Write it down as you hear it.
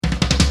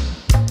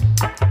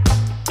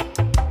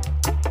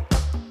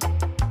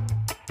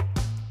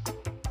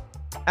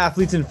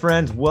Athletes and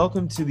friends,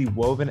 welcome to the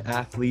Woven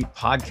Athlete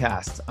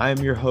Podcast. I am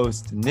your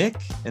host, Nick,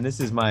 and this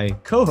is my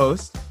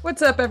co-host.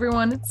 What's up,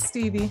 everyone? It's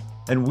Stevie.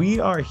 And we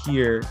are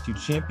here to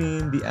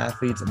champion the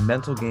athlete's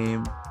mental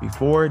game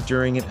before,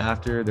 during, and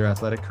after their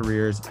athletic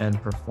careers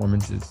and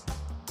performances.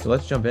 So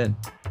let's jump in.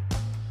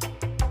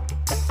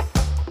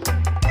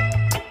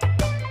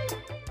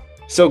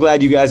 So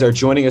glad you guys are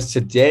joining us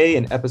today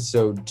in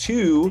episode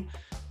 2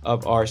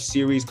 of our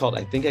series called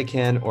I Think I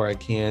Can or I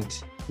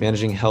Can't,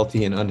 Managing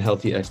Healthy and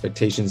Unhealthy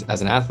Expectations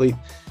as an Athlete.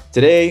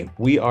 Today,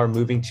 we are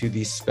moving to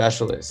the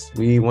specialists.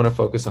 We want to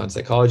focus on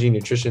psychology,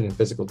 nutrition, and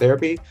physical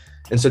therapy.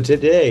 And so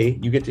today,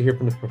 you get to hear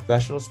from the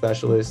professional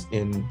specialists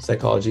in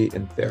psychology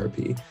and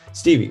therapy.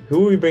 Stevie,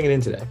 who are we bringing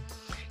in today?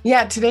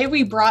 Yeah, today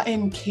we brought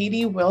in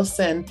Kaity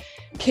Wilson.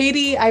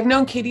 Kaity, I've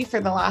known Kaity for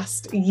the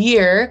last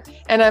year,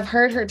 and I've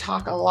heard her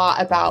talk a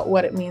lot about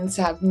what it means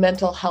to have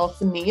mental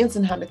health needs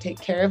and how to take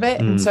care of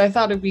it. And so I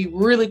thought it'd be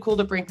really cool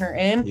to bring her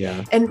in.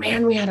 Yeah. And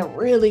man, we had a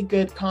really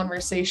good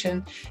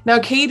conversation. Now,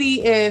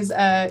 Kaity is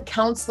a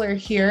counselor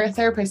here, a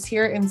therapist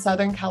here in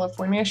Southern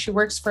California. She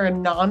works for a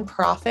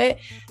nonprofit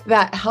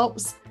that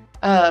helps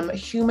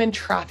human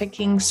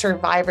trafficking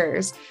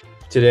survivors.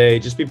 Today,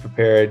 just be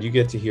prepared. You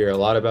get to hear a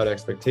lot about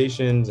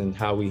expectations and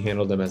how we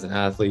handle them as an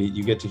athlete.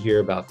 You get to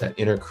hear about that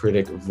inner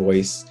critic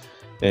voice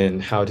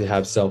and how to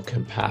have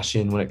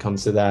self-compassion when it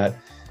comes to that.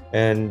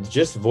 And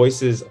just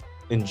voices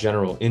in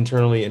general,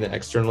 internally and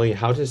externally,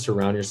 how to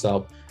surround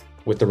yourself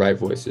with the right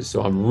voices.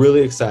 So I'm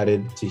really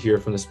excited to hear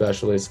from the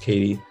specialist,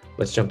 Kaity.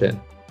 Let's jump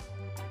in.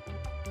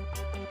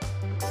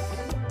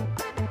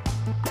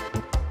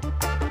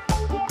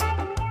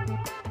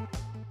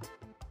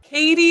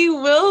 Kaity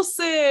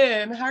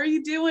Wilson, how are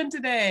you doing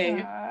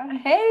today?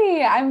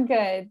 Hey, I'm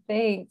good.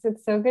 Thanks.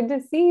 It's so good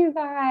to see you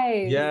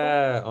guys.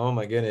 Yeah. Oh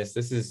my goodness.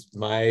 This is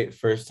my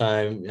first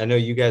time. I know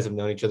you guys have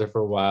known each other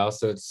for a while,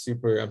 so I'm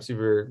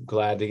super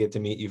glad to get to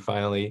meet you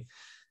finally.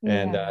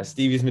 And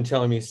Stevie's been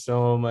telling me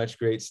so much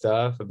great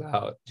stuff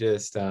about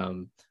just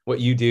what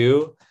you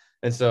do.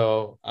 And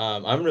so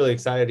I'm really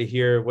excited to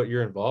hear what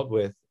you're involved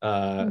with.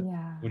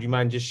 Would you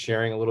mind just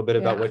sharing a little bit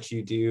about what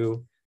you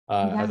do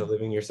as a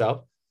living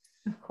yourself?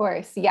 Of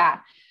course. Yeah.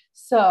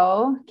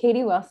 So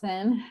Kaity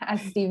Wilson,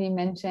 as Stevie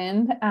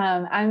mentioned,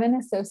 I'm an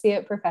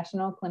associate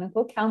professional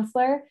clinical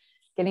counselor,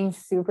 getting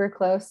super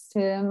close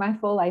to my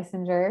full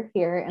licensure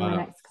here in the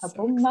next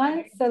couple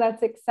months. So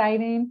that's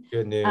exciting.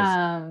 Good news.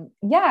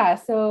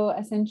 So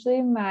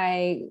essentially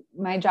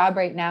my job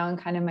right now and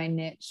kind of my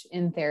niche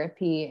in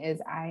therapy is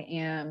I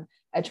am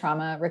a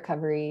trauma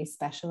recovery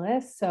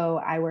specialist.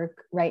 So I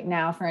work right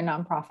now for a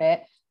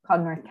nonprofit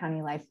called North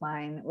County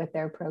Lifeline with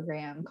their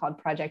program called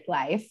Project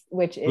Life,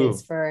 which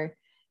is for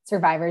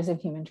survivors of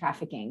human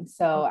trafficking.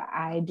 So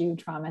I do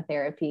trauma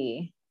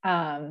therapy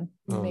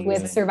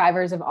with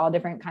survivors of all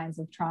different kinds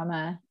of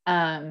trauma.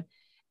 And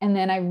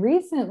then I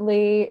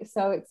recently,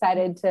 so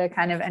excited to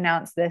kind of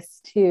announce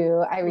this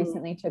too, I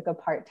recently took a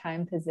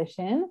part-time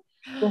position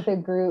with a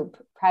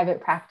group private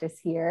practice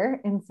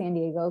here in San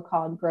Diego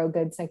called Grow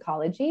Good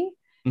Psychology.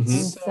 And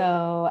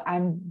so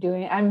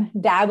I'm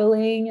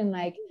dabbling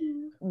and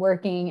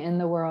working in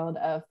the world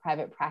of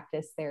private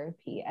practice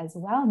therapy as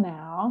well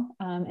now,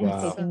 and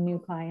taking new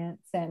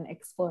clients and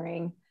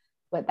exploring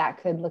what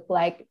that could look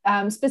like,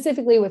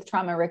 specifically with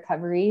trauma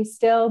recovery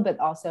still, but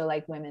also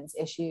like women's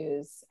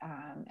issues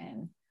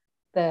and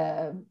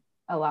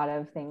a lot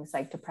of things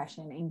like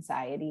depression,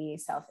 anxiety,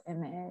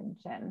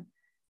 self-image, and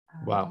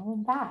all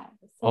of that.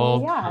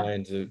 So,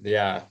 kinds of,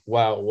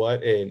 wow.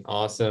 What an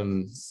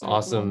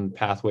awesome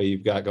pathway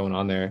you've got going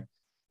on there.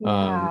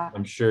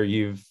 I'm sure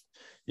you've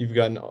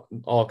gotten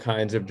all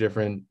kinds of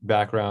different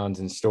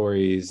backgrounds and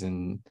stories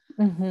and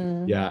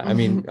I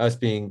mean, us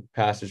being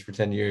pastors for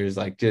 10 years,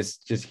 like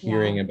just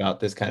hearing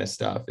about this kind of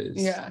stuff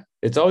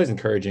it's always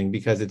encouraging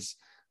because it's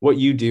what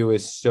you do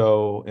is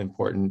so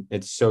important.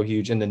 It's so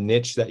huge. And the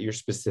niche that you're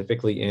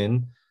specifically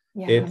in,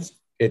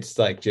 it's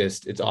like,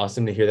 it's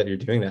awesome to hear that you're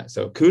doing that.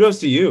 So kudos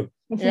to you.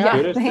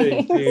 Kudos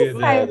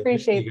to I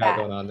appreciate that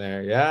going on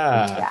there.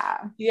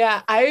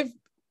 I've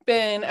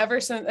been ever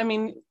since, I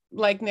mean,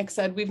 like Nick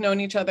said, we've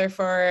known each other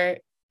for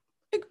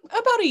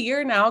about a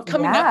year now,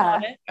 coming up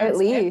on it. At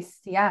least.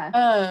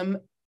 And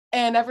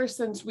ever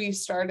since we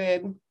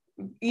started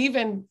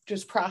even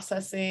just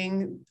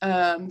processing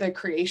the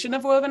creation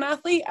of Woven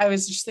Athlete, I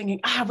was just thinking,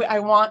 I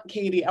want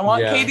Kaity. I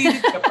want Kaity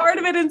to be a part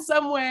of it in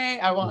some way.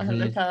 I want her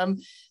to come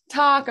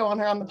talk. I want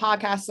her on the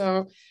podcast.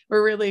 So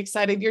we're really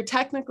excited. You're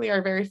technically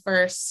our very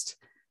first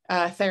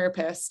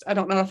therapist. I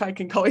don't know if I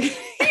can call you.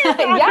 You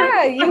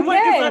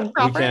can.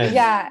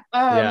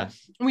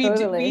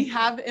 We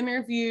have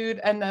interviewed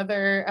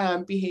another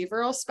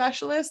behavioral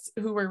specialist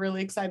who we're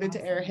really excited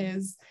to air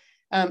his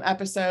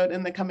episode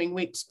in the coming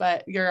weeks,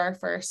 but you're our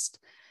first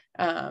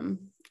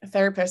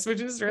therapist,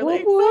 which is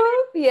really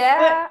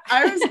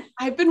exciting.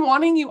 I've been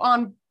wanting you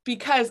on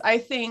because I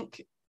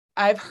think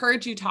I've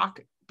heard you talk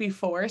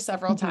before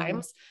several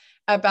times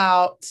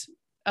about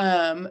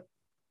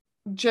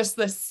just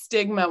the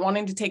stigma,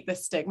 wanting to take the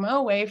stigma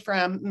away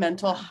from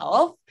mental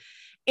health.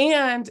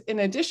 And in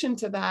addition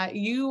to that,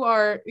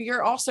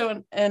 you're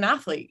also an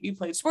athlete. You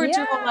played sports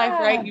your whole life,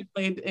 right? You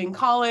played in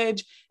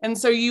college. And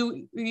so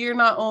you're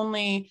not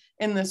only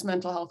in this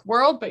mental health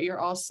world, but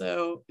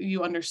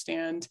you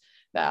understand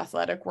the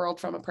athletic world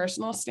from a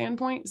personal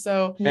standpoint.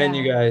 So, and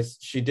you guys,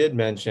 she did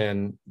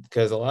mention,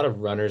 because a lot of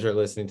runners are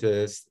listening to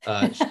this,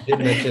 she did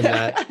mention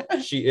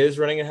that she is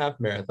running a half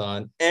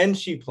marathon and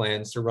she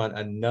plans to run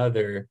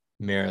another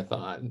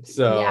marathon.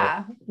 So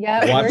watch we're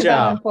out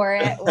going for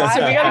it. So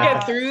we got to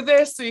get through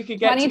this so you can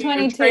get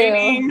 2022.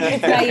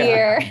 It's my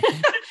year.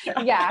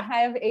 Yeah, I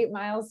have 8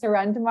 miles to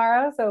run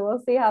tomorrow, so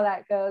we'll see how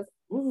that goes.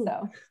 Ooh.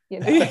 So,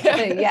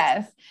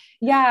 yes.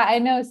 Yeah, I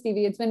know,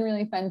 Stevie, it's been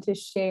really fun to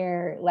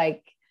share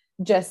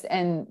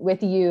and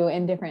with you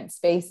in different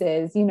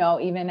spaces,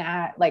 even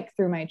at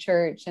through my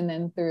church and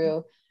then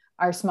through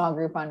our small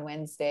group on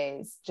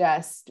Wednesdays,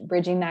 just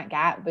bridging that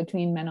gap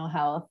between mental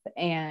health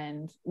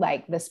and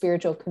the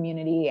spiritual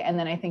community. And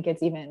then I think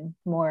it's even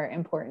more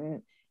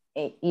important,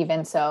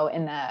 even so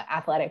in the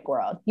athletic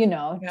world,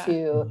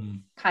 to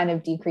kind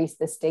of decrease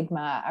the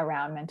stigma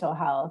around mental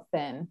health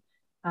and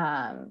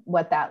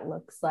what that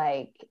looks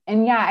like.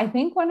 And I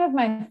think one of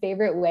my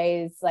favorite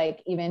ways,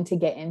 even to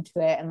get into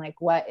it and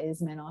what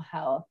is mental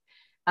health,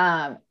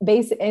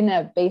 in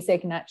a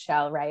basic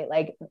nutshell, right?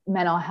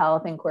 Mental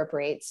health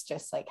incorporates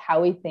just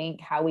how we think,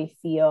 how we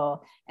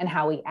feel, and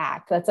how we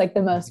act. That's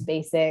the most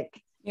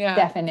basic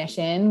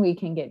definition we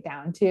can get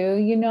down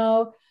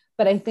to,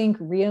 but I think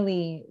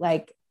really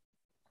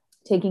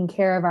taking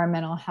care of our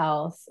mental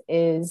health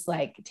is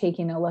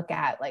taking a look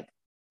at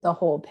the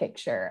whole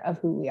picture of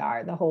who we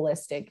are, the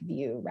holistic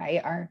view,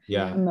 right? Our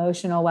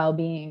emotional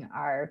well-being,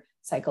 our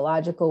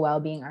psychological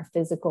well-being, our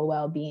physical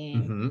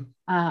well-being.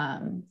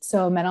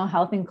 So mental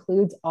health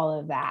includes all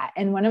of that.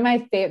 And one of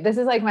my this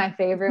is my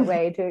favorite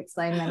way to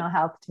explain mental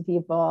health to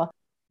people.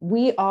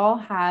 We all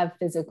have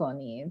physical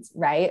needs,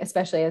 right?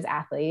 Especially as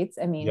athletes.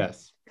 I mean,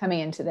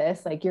 coming into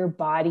this, your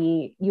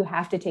body, you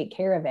have to take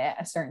care of it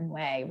a certain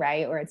way,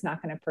 right? Or it's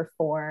not going to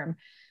perform,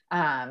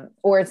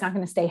 or it's not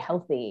going to stay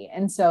healthy.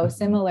 And so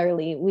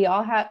similarly, we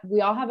all have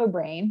a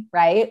brain,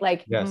 right?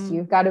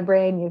 You've got a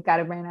brain, I've got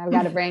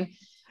a brain.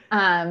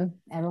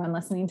 Everyone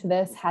listening to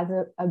this has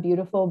a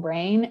beautiful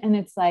brain. And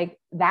it's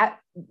that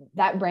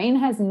brain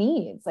has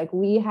needs.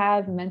 We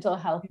have mental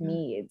health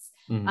needs,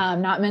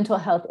 not mental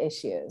health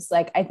issues.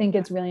 I think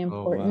it's really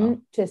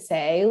important to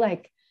say,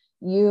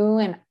 you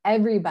and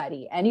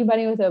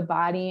anybody with a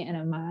body and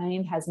a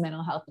mind has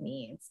mental health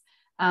needs.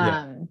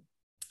 And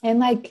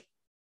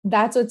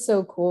that's what's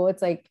so cool.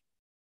 It's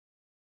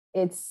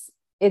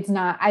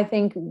not, I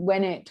think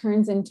when it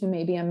turns into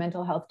maybe a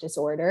mental health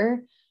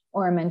disorder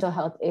or a mental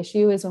health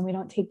issue is when we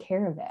don't take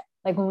care of it.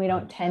 When we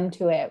don't tend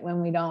to it,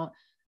 when we don't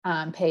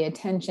pay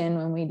attention,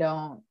 when we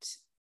don't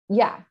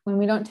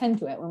tend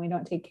to it, when we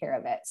don't take care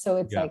of it. So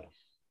it's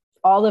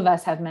all of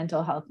us have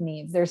mental health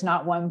needs. There's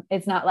not one,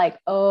 it's not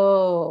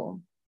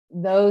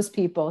those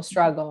people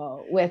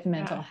struggle with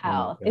mental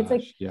health.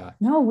 It's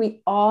no,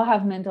 we all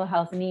have mental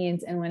health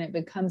needs. And when it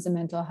becomes a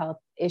mental health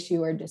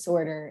issue or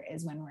disorder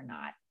is when we're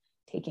not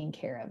taking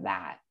care of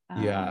that.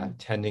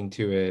 Tending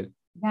to it.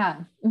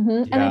 And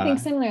I think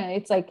similarly,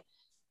 it's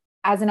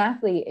as an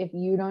athlete, if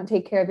you don't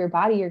take care of your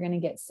body, you're going to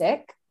get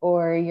sick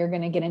or you're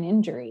going to get an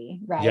injury.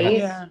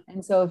 Right.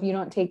 And so if you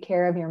don't take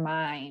care of your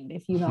mind,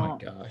 if you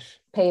don't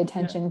pay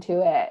attention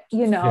to it,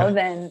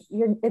 then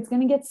it's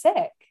going to get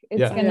sick.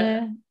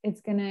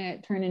 It's going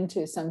to turn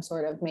into some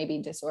sort of maybe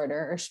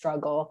disorder or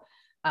struggle,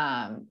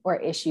 or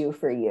issue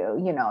for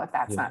you, if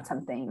that's not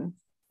something.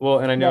 Well,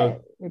 and I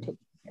know you're taking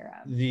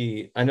care of.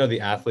 I know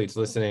the athletes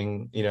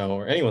listening,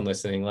 or anyone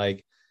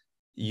listening,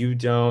 you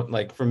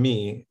don't for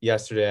me,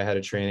 yesterday I had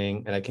a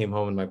training and I came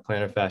home and my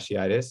plantar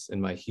fasciitis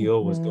and my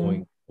heel was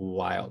going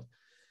wild.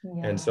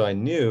 And so I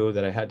knew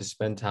that I had to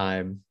spend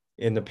time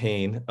in the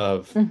pain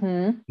of,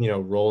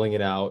 rolling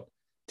it out,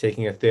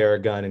 taking a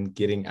Theragun and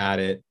getting at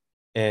it.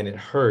 And it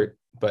hurt,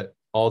 but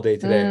all day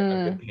today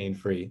I've been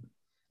pain-free.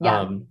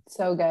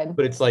 So good.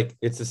 But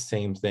it's the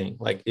same thing.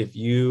 If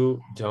you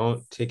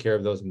don't take care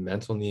of those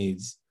mental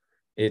needs,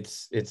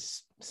 it's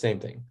same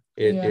thing.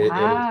 It is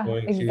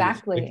going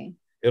to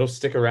it'll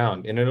stick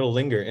around and it'll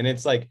linger. And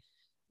it's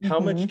how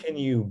much can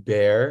you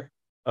bear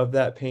of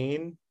that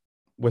pain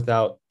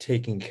without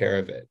taking care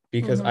of it?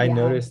 Because I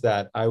noticed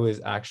that I was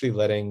actually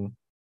letting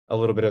a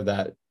little bit of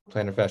that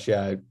plantar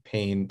fasciitis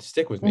pain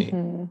stick with me.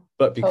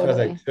 But because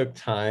I took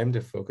time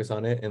to focus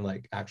on it and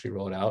actually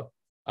roll it out,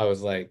 I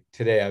was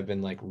today I've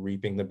been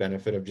reaping the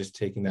benefit of just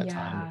taking that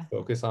time to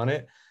focus on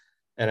it.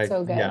 And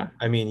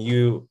I mean,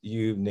 you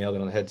nailed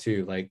it on the head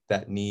too.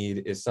 That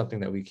need is something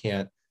that we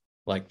can't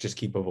just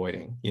keep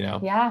avoiding,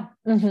 And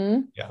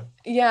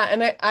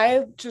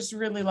I just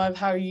really love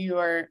how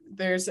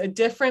there's a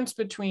difference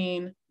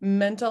between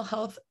mental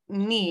health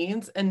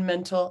needs and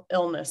mental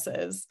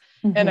illnesses.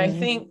 And I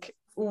think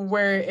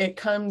where it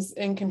comes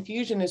in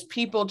confusion is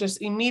people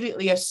just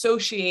immediately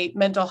associate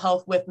mental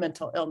health with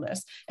mental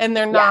illness, and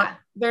they're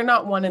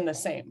not one and the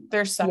same.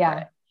 They're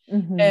separate.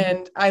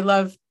 And I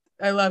love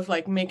I love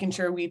like making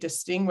sure we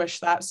distinguish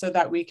that so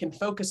that we can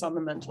focus on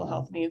the mental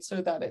health needs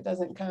so that it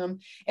doesn't come.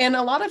 And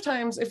a lot of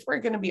times, if we're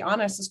going to be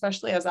honest,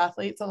 especially as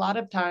athletes, a lot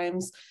of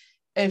times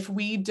if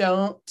we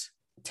don't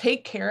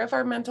take care of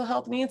our mental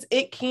health needs,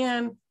 it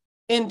can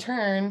in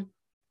turn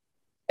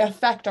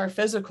affect our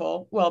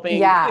physical well-being.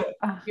 Yeah,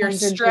 your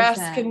stress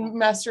can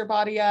mess your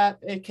body up.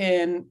 It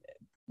can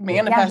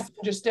manifest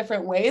in just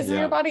different ways in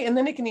your body, and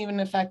then it can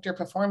even affect your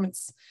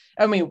performance.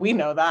 I mean, we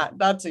know that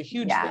that's a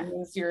huge thing,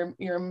 is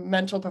your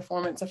mental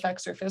performance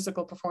affects your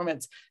physical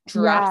performance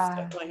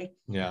drastically.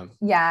 And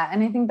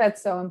I think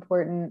that's so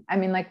important. I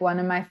mean, like one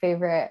of my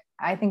favorite,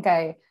 I think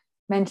I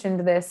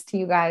mentioned this to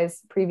you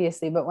guys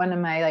previously, but one of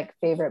my like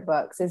favorite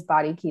books is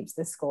Body Keeps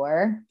the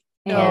Score.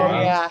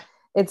 And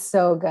it's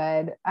so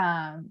good,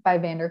 by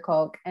Vander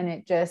Kolk. And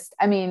it just,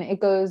 I mean, it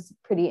goes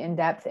pretty in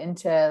depth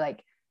into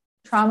like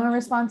trauma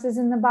responses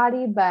in the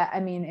body, but I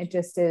mean, it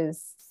just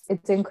is,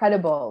 it's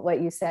incredible. What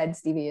you said,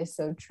 Stevie, is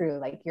so true.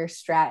 Like your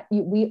stress,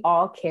 we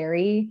all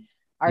carry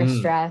our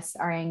stress,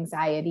 our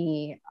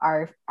anxiety,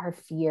 our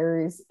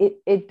fears.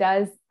 It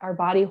does, our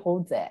body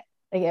holds it.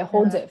 Like it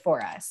holds it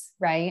for us.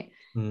 Right.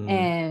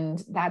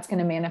 And that's going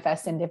to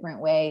manifest in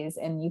different ways.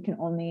 And you can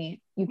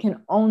only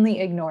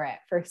ignore it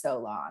for so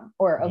long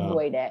or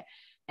avoid it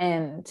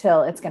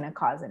until it's going to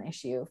cause an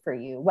issue for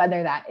you,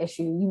 whether that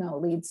issue, you know,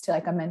 leads to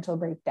like a mental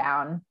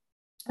breakdown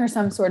or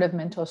some sort of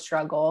mental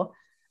struggle,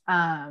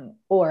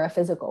 or a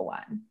physical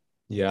one.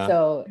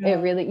 So it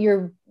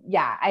really,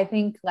 I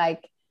think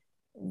like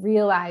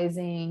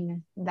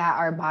realizing that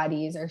our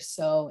bodies are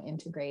so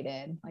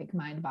integrated, like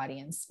mind, body,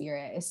 and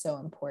spirit, is so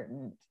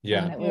important.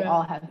 And that we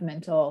all have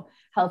mental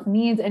health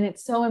needs. And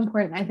it's so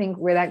important. I think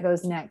where that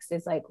goes next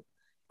is like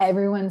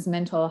everyone's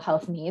mental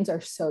health needs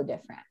are so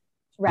different,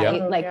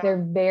 right?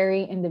 They're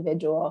very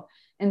individual.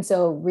 And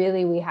so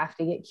really we have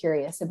to get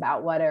curious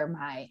about what are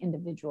my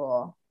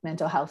individual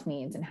mental health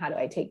needs and how do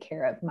I take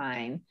care of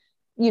mine,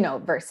 you know,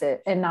 versus,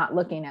 and not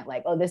looking at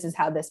like, oh, this is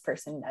how this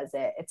person does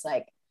it. It's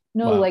like,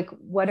 no, like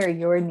what are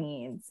your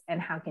needs and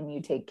how can you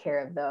take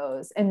care of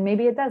those? And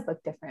maybe it does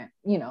look different,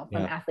 you know,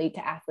 from athlete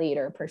to athlete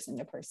or person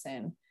to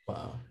person.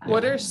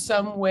 What are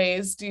some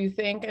ways, do you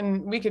think,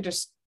 and we could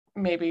just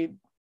maybe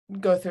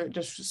go through it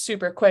just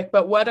super quick,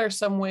 but what are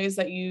some ways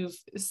that you've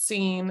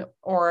seen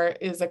or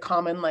is a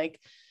common like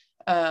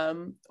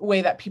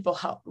way that people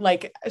help?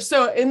 Like,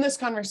 so in this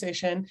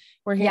conversation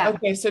we're here,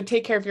 okay, so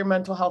take care of your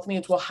mental health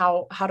needs. Well,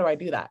 how do I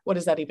do that? What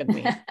does that even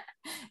mean?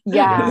 Do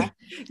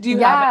you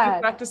have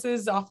any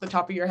practices off the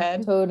top of your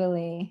head?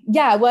 Totally.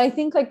 Yeah. Well, I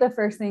think like the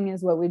first thing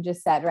is what we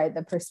just said, right?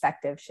 The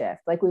perspective shift.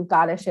 Like we've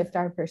got to shift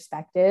our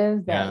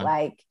perspective that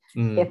like,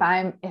 if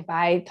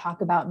I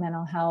talk about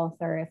mental health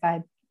or if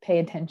I pay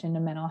attention to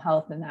mental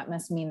health, then that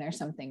must mean there's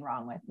something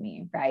wrong with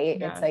me.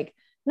 Right. It's like,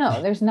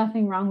 no, there's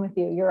nothing wrong with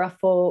you. You're a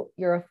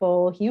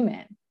full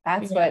human.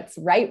 That's what's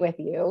right with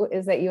you,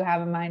 is that you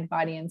have a mind,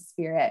 body, and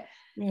spirit.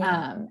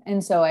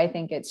 And so I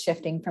think it's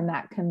shifting from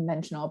that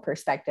conventional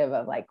perspective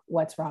of like,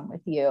 what's wrong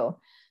with you,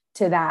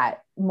 to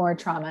that more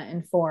trauma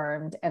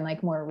informed and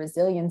like more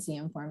resiliency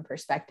informed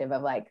perspective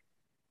of like,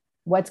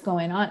 what's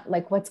going on?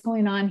 Like, what's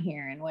going on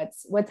here? And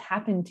what's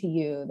happened to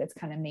you that's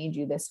kind of made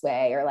you this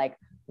way? Or like,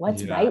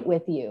 what's right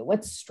with you?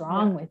 What's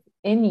strong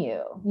within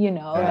you? You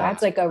know,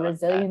 that's like a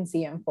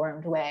resiliency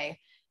informed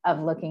way of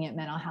looking at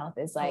mental health,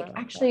 is like,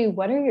 actually,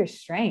 what are your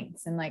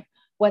strengths and like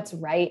what's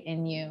right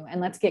in you?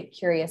 And let's get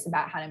curious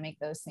about how to make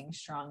those things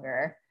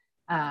stronger.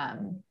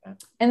 And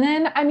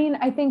then, I mean,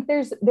 I think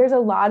there's a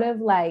lot of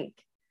like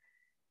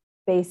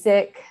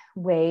basic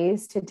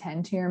ways to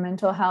tend to your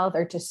mental health,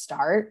 or to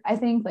start. I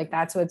think like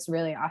that's what's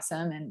really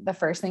awesome. And the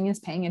first thing is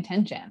paying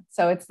attention.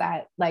 So it's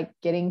that like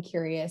getting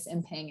curious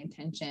and paying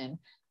attention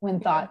when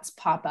thoughts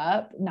pop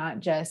up, not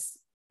just,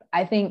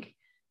 I think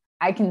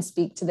I can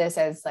speak to this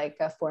as like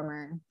a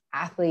former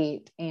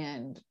athlete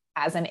and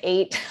as an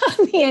 8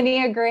 on the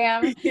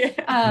Enneagram,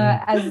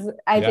 as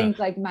I think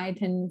like my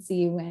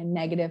tendency when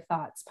negative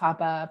thoughts pop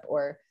up,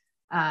 or,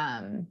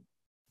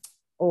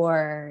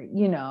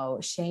 you know,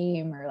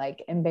 shame or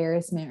like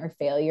embarrassment or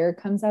failure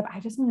comes up,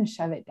 I just want to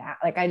shove it down.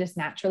 Like, I just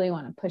naturally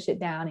want to push it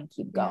down and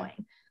keep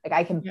going. Like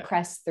I can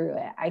press through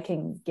it. I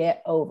can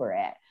get over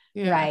it.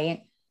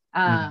 Right.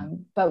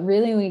 But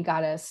really we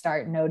got to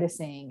start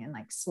noticing and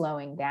like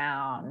slowing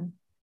down,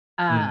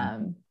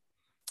 and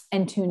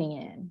tuning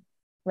in,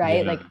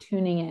 right? Like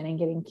tuning in and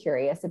getting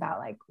curious about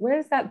like, where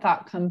does that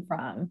thought come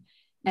from?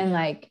 And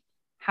like,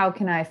 how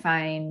can I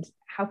find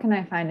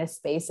a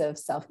space of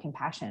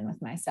self-compassion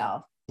with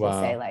myself to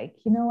say like,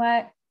 you know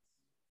what,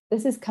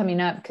 this is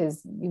coming up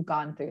because you've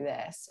gone through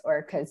this,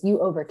 or because you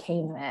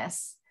overcame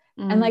this.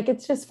 And like,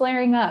 it's just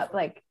flaring up.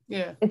 Like,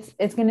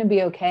 it's going to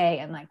be okay.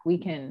 And like, we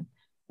can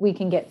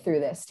get through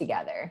this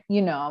together,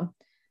 you know?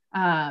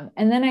 And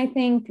then I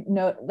think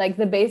like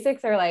the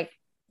basics are like,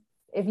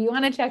 if you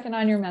want to check in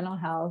on your mental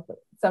health,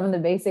 some of the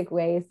basic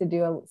ways to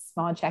do a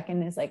small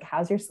check-in is like,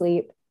 how's your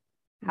sleep?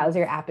 How's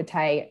your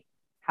appetite?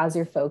 How's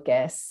your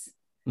focus?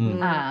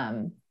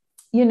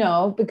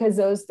 because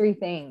those three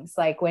things,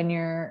 like when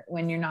you're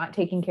not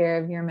taking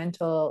care of your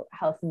mental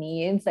health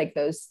needs, like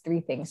those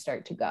three things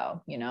start to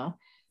go,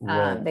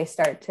 Right. they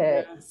start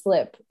to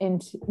slip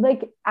into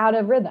like out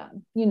of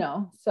rhythm,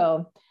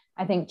 so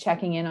I think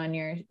checking in on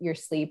your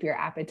sleep, your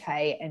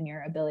appetite, and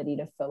your ability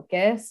to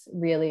focus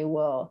really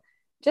will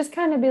just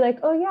kind of be like,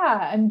 oh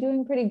yeah, I'm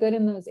doing pretty good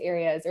in those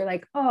areas, or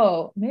like,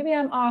 oh, maybe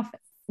I'm a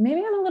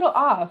little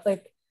off,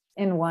 like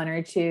in one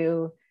or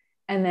two.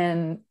 And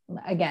then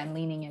again,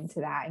 leaning into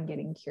that and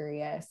getting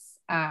curious.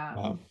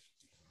 Wow.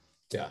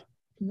 Yeah.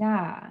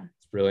 Yeah.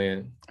 It's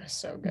brilliant.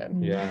 So good.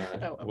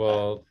 Yeah.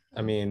 Well,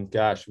 I mean,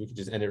 gosh, we could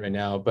just end it right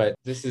now, but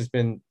this has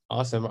been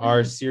awesome.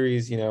 Our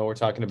series, we're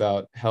talking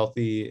about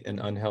healthy and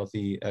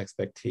unhealthy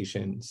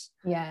expectations.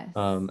 Yes.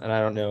 And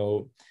I don't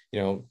know,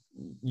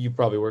 you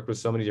probably work with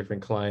so many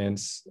different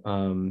clients,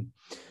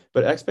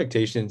 but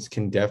expectations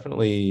can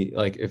definitely,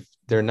 like, if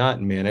they're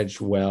not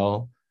managed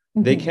well,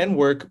 they can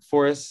work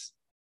for us,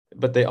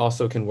 but they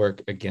also can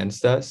work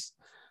against us.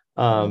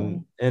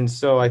 And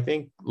so I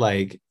think,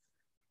 like,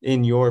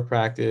 in your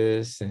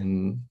practice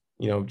and,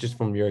 just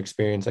from your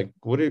experience, like,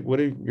 what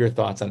are your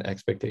thoughts on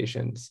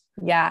expectations?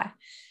 Yeah.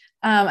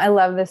 I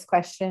love this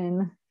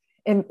question.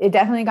 It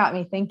definitely got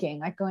me thinking,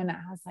 like going out,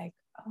 I was like,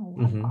 oh,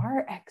 what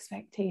are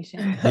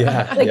expectations?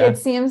 It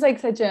seems like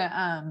such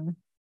a,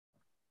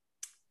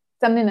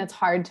 something that's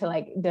hard to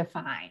like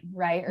define,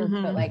 right? Or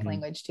put like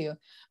language to,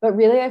 but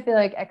really I feel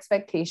like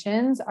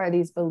expectations are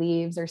these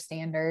beliefs or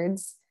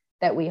standards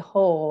that we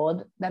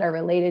hold that are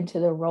related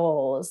to the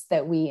roles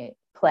that we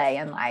play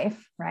in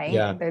life, right?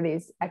 Yeah. They're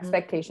these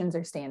expectations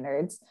or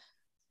standards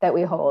that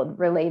we hold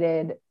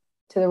related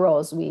to the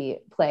roles we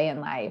play in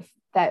life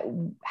that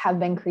have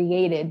been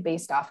created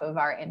based off of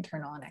our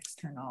internal and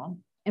external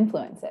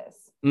influences,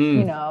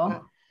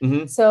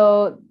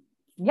 So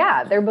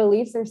yeah, they're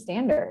beliefs or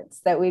standards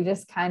that we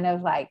just kind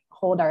of like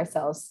hold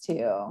ourselves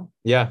to.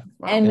 Yeah.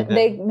 And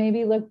they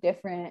maybe look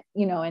different,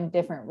 in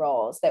different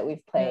roles that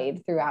we've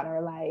played throughout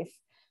our life.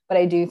 But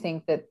I do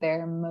think that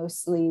they're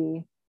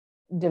mostly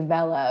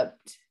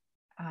developed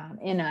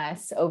in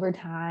us over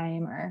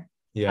time, or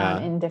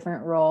in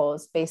different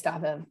roles based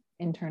off of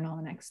internal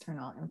and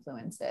external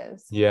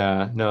influences.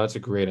 Yeah, no, that's a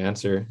great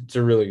answer. It's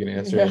a really good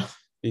answer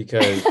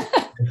because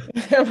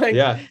like,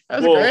 that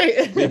was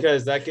great.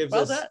 Because that gives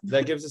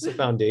us a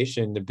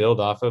foundation to build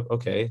off of.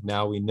 Okay,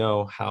 now we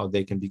know how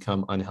they can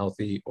become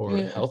unhealthy or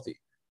healthy,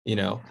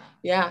 that's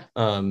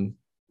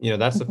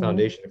the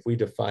foundation. If we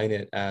define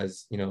it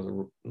as,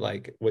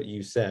 like what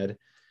you said,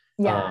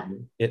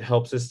 it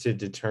helps us to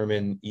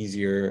determine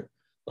easier,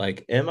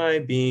 like, am I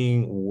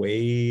being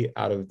way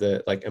out of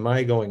am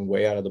I going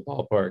way out of the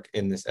ballpark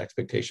in this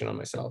expectation on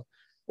myself?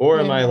 Or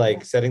am I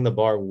like setting the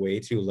bar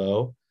way too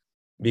low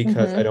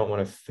because I don't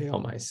want to fail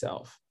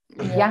myself?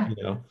 Yeah.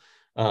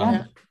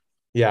 I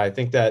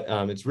think that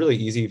it's really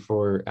easy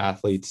for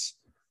athletes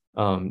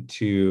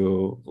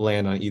to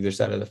land on either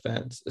side of the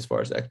fence as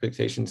far as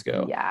expectations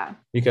go. Yeah.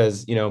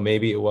 Because,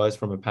 maybe it was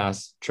from a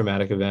past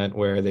traumatic event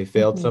where they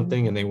failed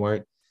something and they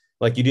weren't,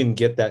 like, you didn't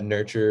get that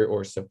nurture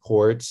or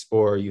support,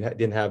 or you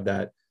didn't have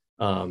that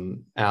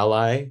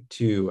ally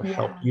to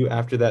help you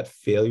after that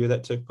failure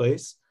that took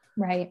place.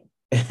 Right.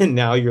 And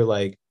now you're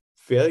like,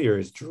 failure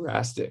is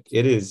drastic.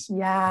 It is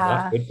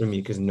not good for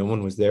me because no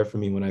one was there for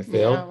me when I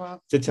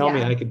failed to tell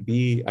me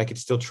I could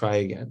still try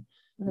again.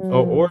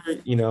 Or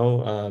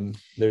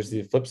there's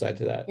the flip side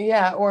to that.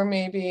 Yeah. Or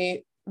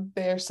maybe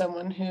there's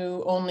someone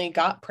who only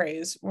got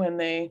praise when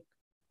they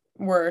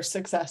were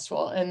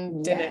successful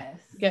and didn't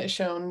get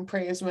shown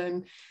praise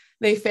when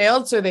they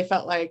failed. So they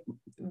felt like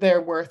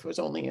their worth was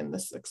only in the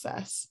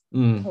success.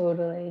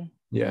 Totally.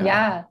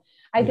 Yeah.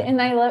 I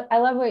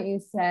love what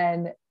you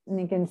said,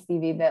 Nick and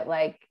Stevie, that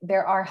like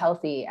there are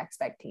healthy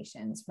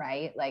expectations,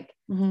 right? Like,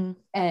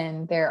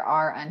 and there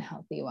are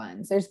unhealthy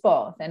ones. There's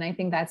both. And I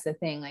think that's the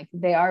thing. Like,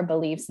 they are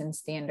beliefs and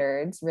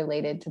standards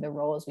related to the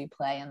roles we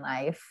play in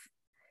life.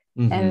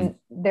 And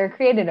they're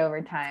created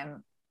over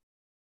time,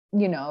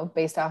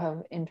 based off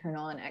of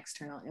internal and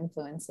external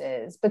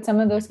influences. But some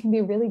of those can be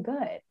really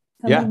good.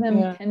 Some of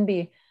them can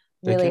be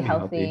really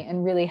healthy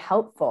and really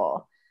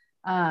helpful.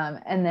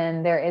 And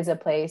then there is a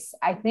place,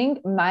 I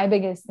think my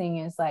biggest thing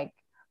is like,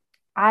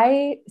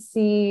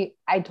 we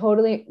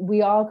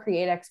all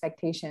create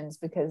expectations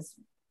because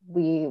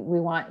we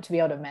want to be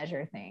able to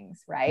measure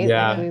things, right?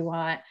 Yeah. Like we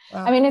want,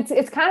 I mean,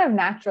 it's kind of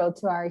natural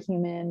to our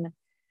human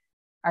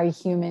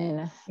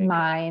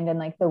mind, and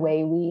like the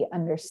way we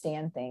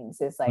understand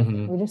things is like,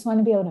 we just want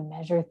to be able to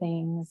measure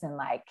things and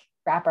like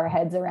wrap our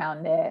heads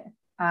around it.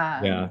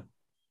 We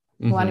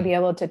want to be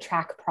able to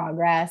track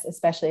progress,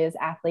 especially as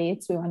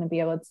athletes. We want to be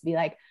able to be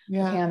like,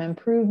 okay, I'm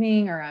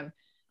improving, or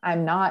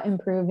I'm not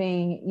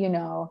improving,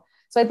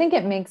 So I think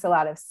it makes a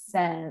lot of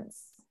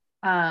sense.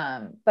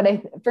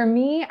 But for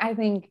me, I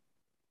think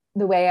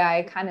the way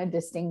I kind of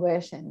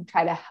distinguish and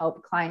try to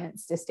help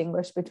clients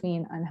distinguish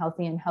between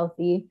unhealthy and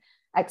healthy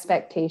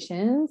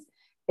expectations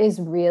is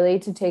really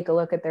to take a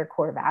look at their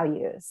core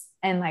values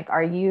and like,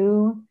 are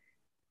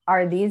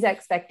these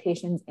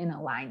expectations in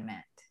alignment?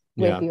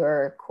 with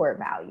your core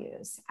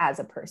values as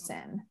a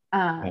person.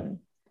 And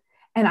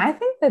I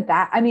think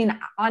that, I mean,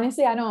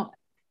 honestly, I don't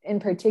in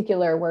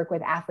particular work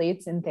with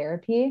athletes in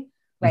therapy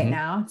right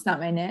now. It's not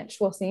my niche.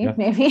 We'll see.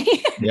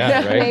 Maybe,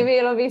 maybe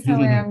it'll be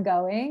somewhere I'm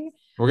going.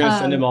 We're going to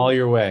send them all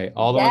your way.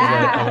 All the ones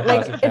that come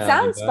across the it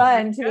sounds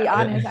fun, to be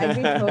honest. I'd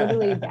be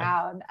totally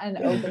down and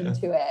open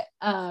to it.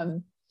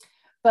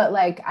 But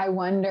like, I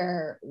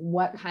wonder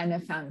what kind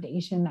of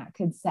foundation that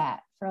could set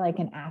for like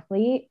an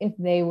athlete if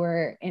they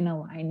were in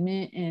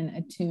alignment and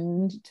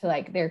attuned to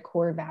like their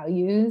core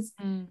values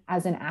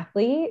as an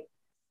athlete,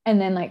 and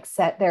then like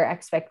set their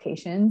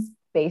expectations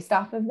based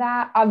off of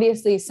that.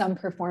 Obviously some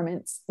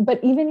performance, but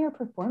even your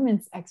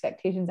performance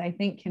expectations, I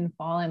think, can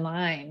fall in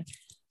line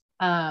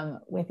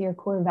with your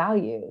core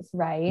values,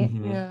 right?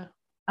 Yeah.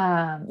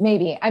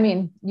 Maybe, I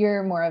mean,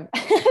 you're more of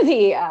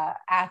the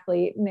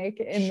athlete,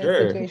 Nick, in this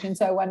situation.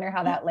 So I wonder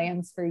how that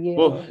lands for you.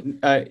 Well,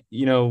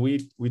 you know,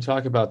 we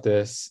talk about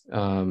this.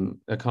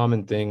 A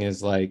common thing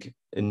is like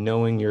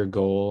knowing your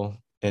goal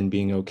and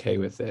being okay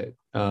with it.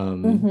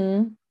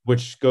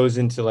 Which goes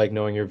into like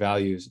knowing your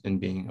values and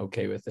being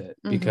okay with it,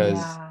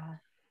 because,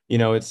 you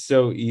know, it's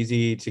so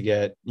easy to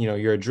get, you know,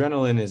 your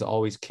adrenaline is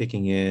always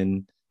kicking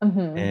in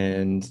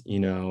and, you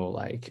know,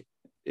 like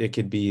it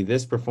could be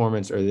this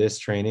performance or this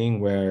training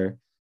where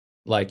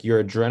like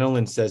your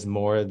adrenaline says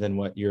more than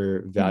what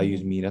your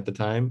values mean at the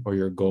time or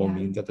your goal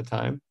means at the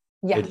time.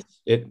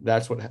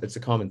 That's what it's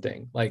a common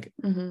thing. Like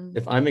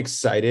if I'm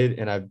excited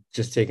and I've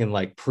just taken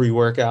like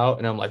pre-workout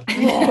and I'm like,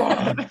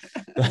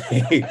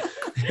 like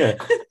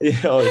you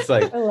know, it's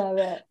like, I love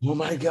it. Oh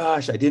my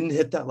gosh, I didn't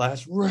hit that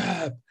last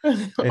rep.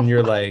 And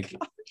you're like,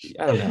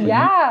 I don't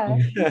know.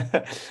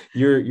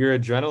 Your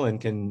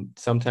adrenaline can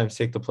sometimes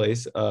take the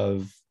place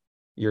of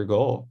your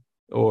goal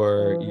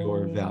or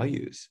your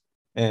values.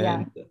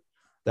 And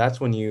that's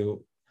when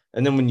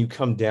and then when you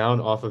come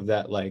down off of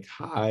that like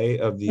high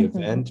of the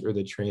event or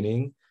the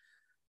training,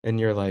 and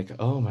you're like,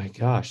 oh my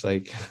gosh,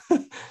 like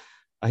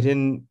I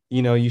didn't,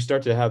 you know, you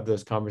start to have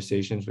those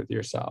conversations with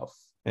yourself.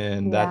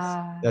 And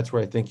that's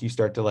where I think you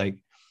start to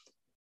like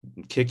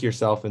kick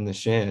yourself in the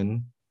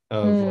shin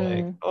of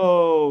like,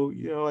 oh,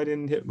 you know, I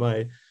didn't hit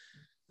my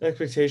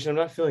expectation. I'm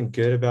not feeling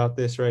good about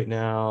this right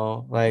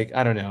now. Like,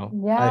 I don't know.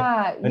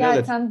 I know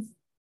it sounds,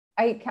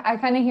 I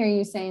kind of hear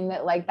you saying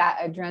that like that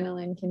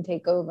adrenaline can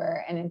take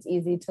over and it's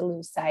easy to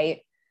lose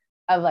sight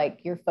of like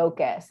your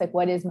focus. Like,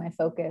 what is my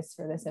focus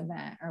for this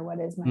event, or what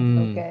is my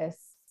focus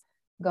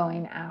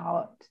going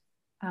out?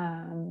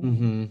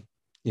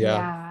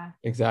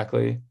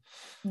 Exactly.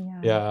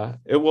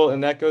 It will.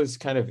 And that goes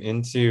kind of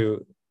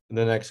into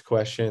the next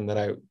question that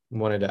I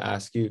wanted to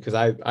ask you, because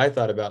I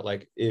thought about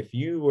like, if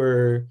you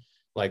were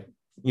like,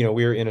 you know,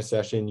 we were in a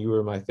session, you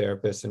were my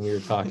therapist and we were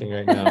talking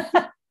right now.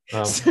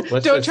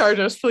 Don't charge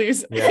us,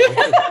 please.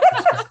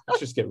 Let's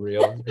just get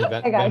real.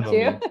 I got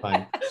you.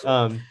 Fine.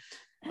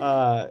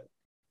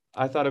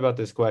 I thought about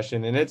this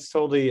question, and it's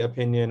totally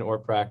opinion or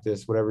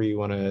practice, whatever you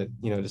want to,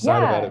 you know,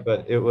 decide about it.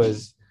 But it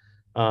was,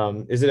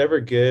 is it ever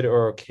good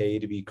or okay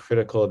to be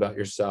critical about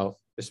yourself,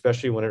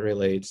 especially when it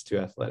relates to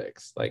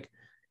athletics? Like,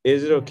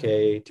 is it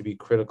okay to be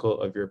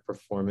critical of your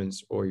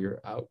performance or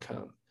your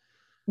outcome?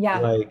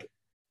 Like,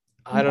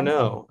 I don't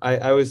know.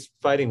 I was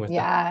fighting with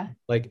that.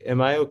 Like,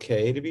 am I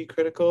okay to be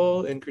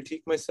critical and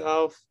critique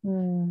myself?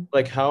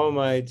 Like, how am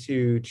I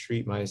to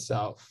treat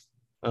myself?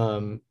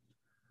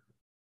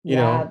 You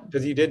know,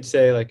 because you did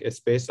say like it's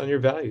based on your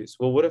values.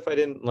 Well, what if I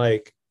didn't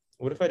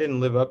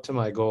live up to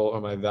my goal or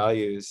my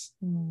values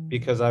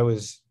because I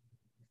was,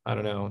 I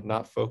don't know,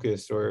 not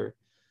focused, or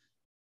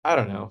I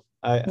don't know.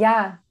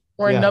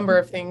 Or a number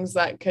of things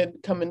that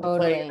could come into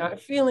play. You're not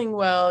feeling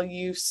well,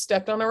 you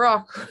stepped on a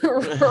rock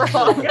wrong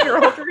and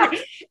rolled your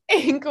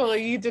ankle,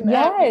 you didn't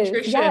have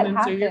nutrition, and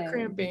so you're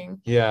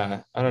cramping.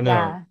 I don't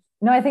know.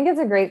 No, I think it's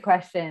a great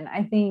question.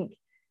 I think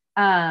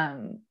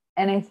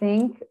and I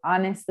think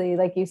honestly,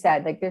 like you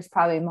said, like there's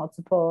probably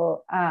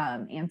multiple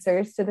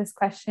answers to this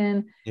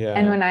question.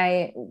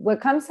 And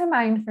what comes to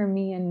mind for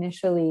me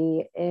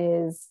initially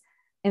is,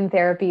 in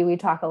therapy, we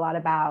talk a lot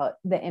about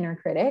the inner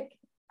critic.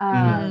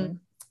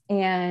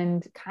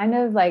 And kind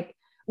of like,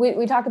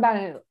 we talk about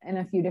it in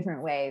a few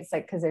different ways,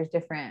 like, cause there's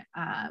different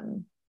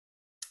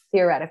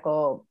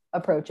theoretical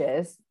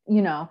approaches,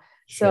 you know?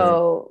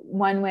 So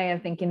one way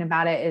of thinking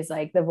about it is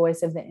like the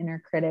voice of the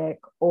inner critic,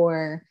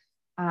 or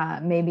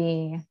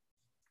maybe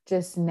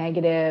just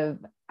negative,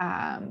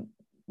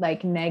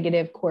 like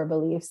negative core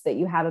beliefs that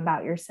you have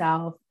about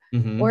yourself,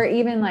 or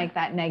even like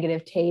that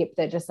negative tape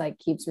that just like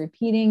keeps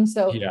repeating.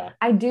 So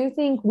I do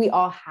think we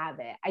all have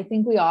it. I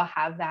think we all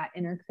have that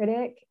inner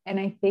critic. And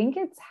I think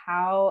it's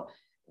how,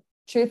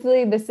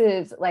 truthfully, this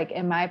is like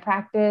in my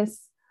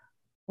practice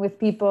with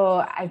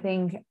people, I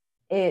think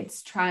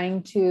it's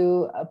trying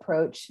to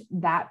approach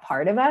that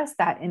part of us,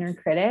 that inner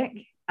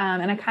critic.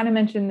 And I kind of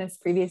mentioned this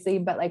previously,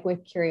 but like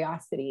with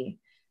curiosity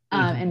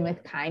and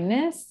with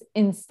kindness,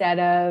 instead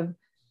of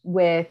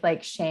with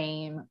like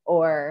shame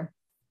or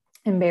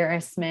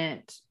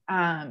embarrassment.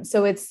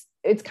 So it's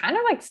kind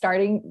of like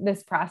starting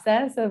this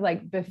process of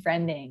like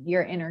befriending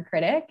your inner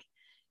critic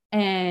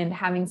and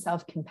having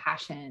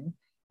self-compassion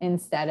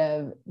instead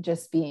of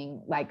just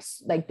being like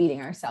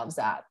beating ourselves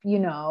up, you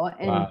know?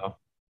 And Wow.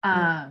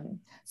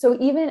 so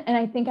even, and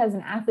I think as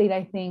an athlete,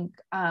 I think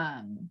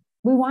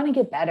we want to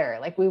get better.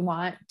 Like we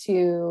want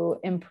to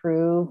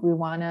improve. We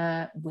want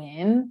to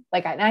win.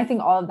 Like, and I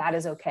think all of that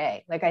is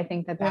okay. Like, I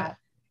think that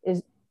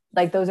is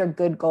like, those are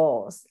good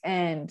goals,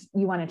 and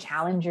you want to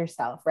challenge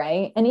yourself.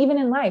 Right. And even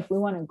in life, we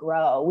want to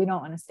grow. We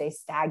don't want to stay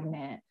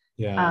stagnant.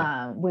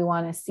 Yeah. We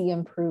want to see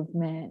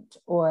improvement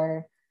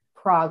or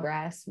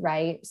progress.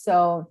 Right.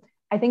 So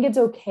I think it's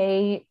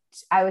okay.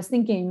 I was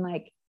thinking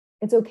like,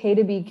 it's okay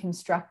to be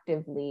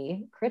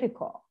constructively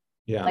critical.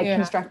 Yeah. Like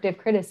constructive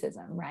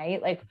criticism,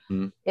 right? Like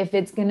if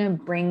it's going to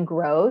bring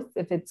growth,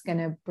 if it's going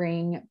to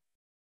bring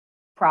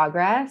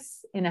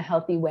progress in a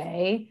healthy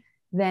way,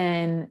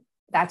 then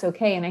that's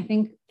okay. And I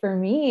think for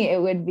me,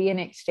 it would be an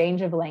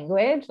exchange of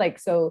language. Like,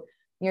 so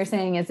you're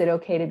saying, is it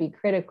okay to be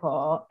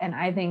critical? And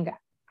I think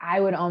I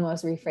would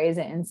almost rephrase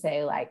it and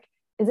say, like,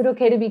 is it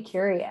okay to be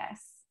curious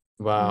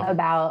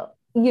about,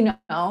 you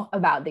know,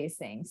 about these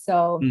things?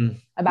 So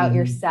about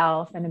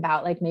yourself, and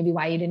about like maybe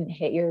why you didn't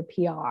hit your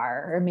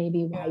PR, or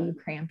maybe why you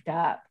cramped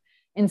up,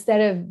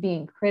 instead of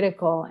being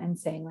critical and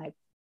saying like,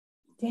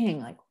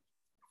 dang, like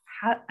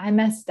how I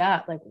messed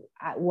up. Like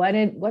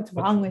what's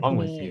wrong with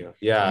me? You?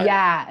 Yeah.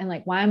 Yeah. And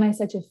like, why am I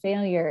such a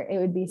failure? It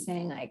would be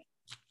saying like,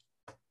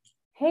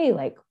 hey,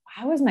 like,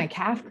 why was my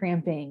calf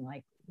cramping?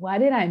 Like, what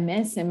did I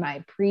miss in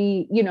my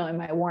in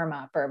my warm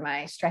up, or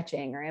my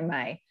stretching, or in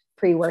my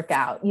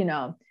pre-workout, you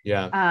know?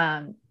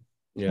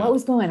 What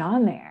was going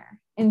on there?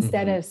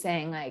 Instead of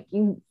saying like,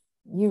 you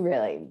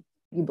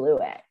blew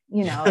it,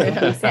 you know,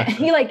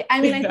 like,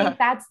 I mean, I think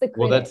that's the critic,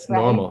 well, that's right?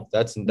 normal.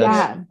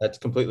 That's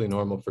completely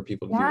normal for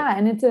people to do that.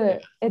 And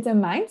it's a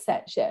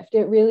mindset shift.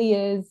 It really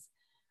is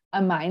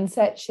a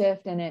mindset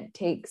shift, and it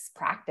takes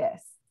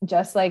practice,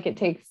 just like it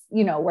takes,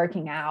 you know,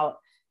 working out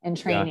and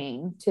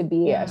training to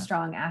be a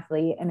strong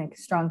athlete and a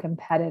strong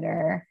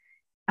competitor.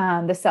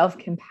 The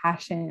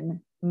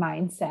self-compassion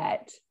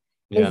mindset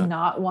is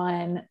not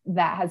one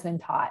that has been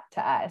taught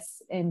to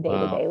us in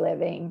day-to-day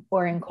living,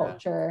 or in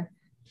culture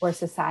or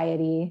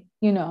society,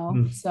 you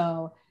know?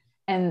 So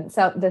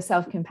the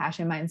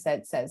self-compassion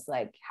mindset says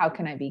like, how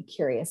can I be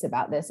curious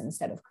about this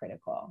instead of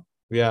critical?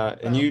 Yeah.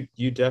 And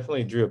you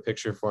definitely drew a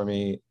picture for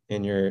me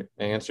in your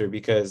answer,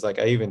 because like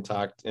I even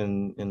talked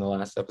in the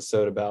last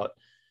episode about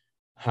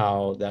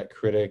how that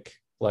critic,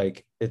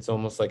 like it's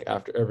almost like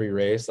after every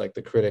race, like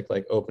the critic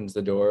like opens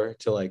the door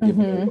to like give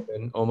you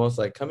open, almost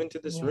like, come into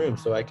this room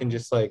so I can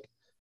just like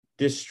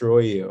destroy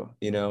you,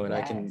 you know, and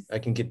I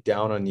can get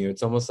down on you.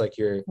 It's almost like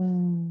you're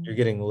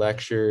getting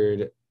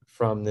lectured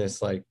from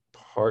this like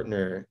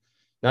partner,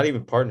 not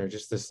even partner,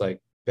 just this like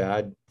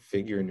bad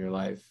figure in your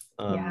life,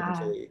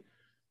 mentally.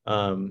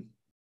 And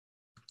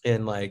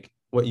like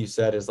what you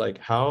said is like,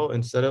 how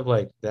instead of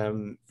like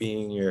them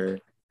being your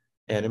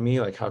enemy,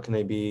 like how can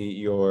they be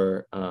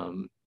your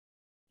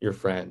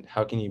friend?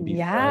 How can you be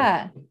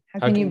friend? How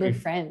can you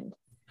befriend?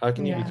 How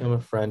can you become a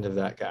friend of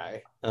that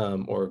guy,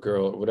 or a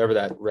girl, or whatever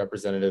that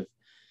representative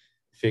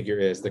figure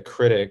is? The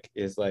critic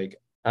is like,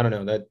 I don't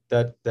know,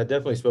 that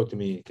definitely spoke to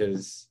me,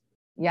 because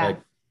like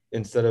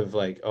instead of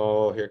like,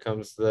 oh, here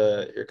comes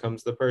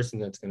the person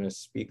that's gonna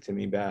speak to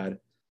me bad,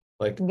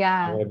 like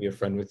I want to be a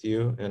friend with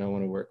you and I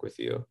want to work with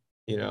you,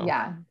 you know?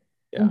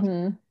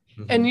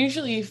 And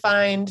usually you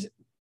find,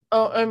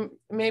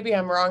 maybe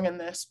I'm wrong in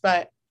this,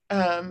 but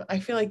I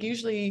feel like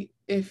usually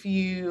if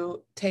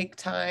you take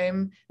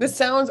time, this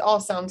sounds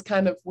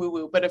kind of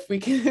woo-woo, but if we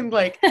can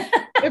like,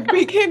 if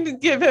we can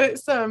give it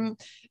some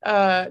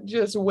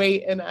just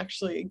wait and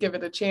actually give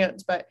it a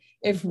chance, but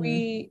if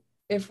we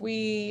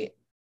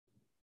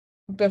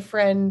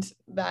befriend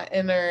that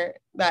inner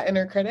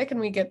critic, and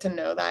we get to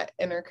know that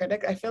inner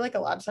critic, I feel like a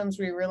lot of times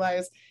we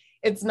realize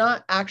it's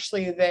not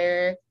actually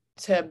there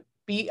to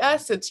beat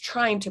us, it's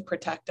trying to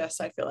protect us.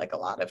 I feel like a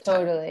lot of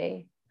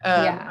times.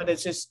 But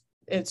it's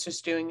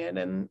just doing it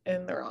in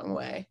the wrong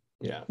way.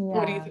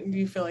 What do you think? Do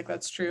you feel like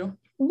that's true?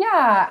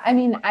 I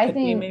mean, I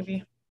think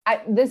maybe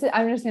I'm just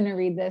going to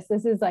read this.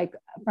 This is like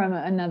from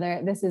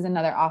another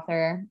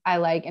author I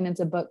like, and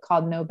it's a book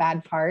called No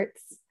Bad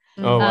Parts.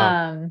 Oh,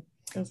 wow.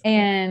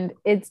 And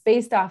it's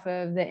based off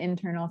of the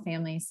internal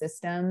family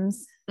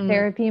systems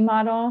therapy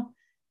model.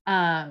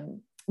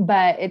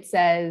 But it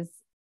says,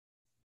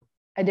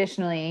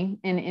 additionally,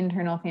 in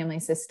internal family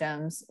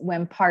systems,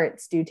 when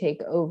parts do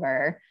take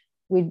over,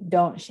 we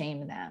don't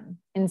shame them.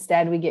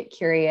 Instead, we get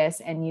curious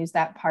and use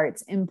that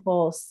part's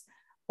impulse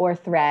or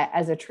threat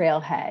as a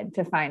trailhead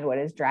to find what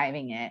is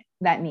driving it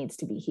that needs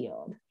to be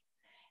healed.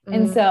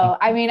 And so,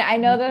 I mean, I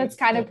know that it's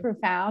kind of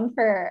profound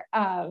for,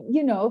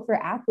 for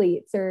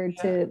athletes, or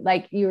to,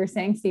 like you were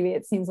saying, Stevie,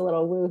 it seems a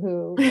little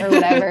woohoo or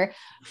whatever,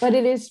 but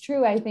it is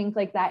true. I think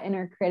like that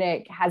inner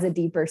critic has a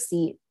deeper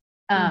seat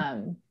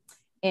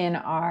in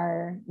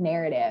our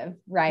narrative,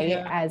 right?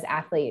 As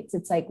athletes,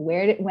 it's like,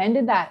 when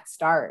did that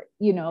start?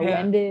 You know,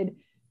 when did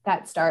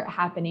that start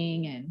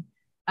happening? And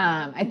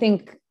I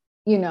think,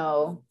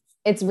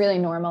 it's really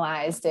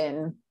normalized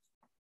in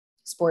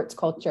sports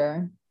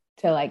culture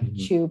to like Mhm.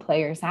 chew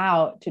players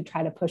out to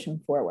try to push them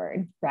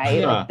forward. Right.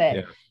 Yeah, Like that,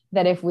 yeah.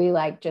 that if we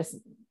like just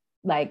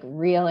like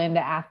reel into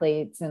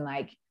athletes and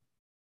like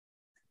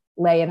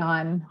lay it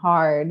on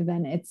hard,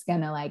 then it's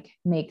gonna like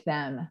make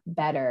them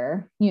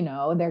better. You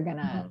know, they're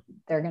gonna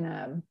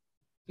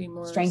Be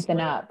more strengthen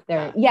resilient. up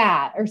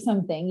their or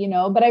something, you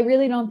know. But I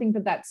really don't think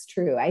that that's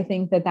true. I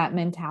think that that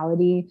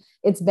mentality,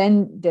 it's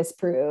been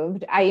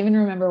disproved. I even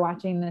remember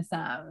watching this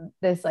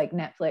like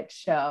Netflix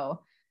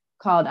show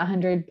called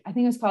 100, I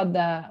think it was called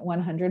the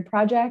 100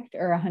 Project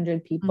or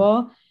 100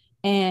 People.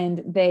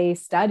 And they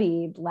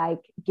studied like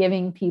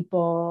giving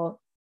people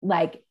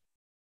like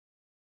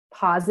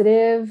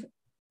positive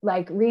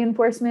like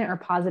reinforcement or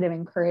positive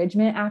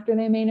encouragement after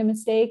they made a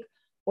mistake,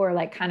 or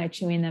like kind of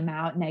chewing them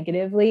out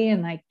negatively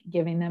and like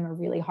giving them a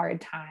really hard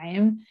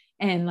time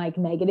and like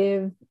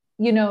negative,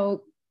 you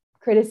know,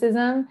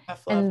 criticism.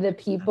 And the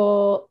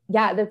people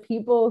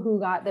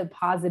who got the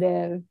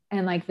positive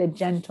and like the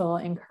gentle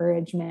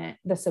encouragement,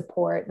 the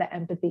support, the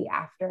empathy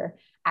after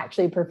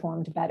actually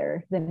performed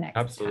better the next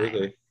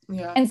Absolutely. time.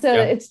 Yeah. And so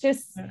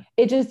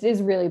it just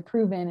is really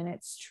proven and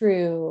it's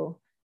true.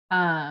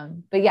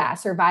 But yeah,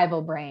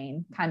 survival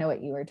brain, kind of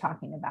what you were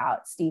talking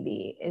about,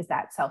 Stevie, is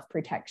that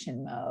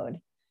self-protection mode.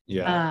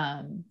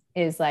 Yeah.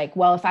 Is like,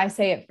 well, if I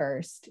say it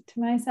first to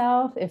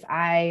myself, if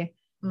I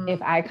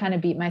kind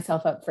of beat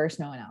myself up first,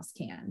 no one else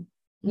can,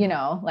 you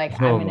know, like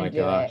I'm going to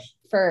do it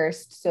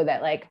first so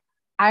that like,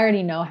 I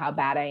already know how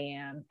bad I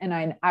am. And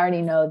I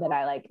already know that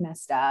I like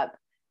messed up.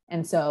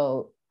 And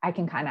so I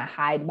can kind of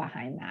hide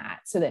behind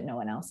that so that no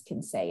one else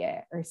can say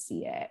it or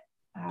see it.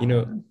 You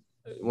know,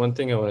 one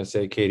thing I want to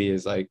say, Kaity,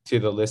 is like to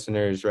the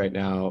listeners right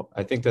now,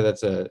 I think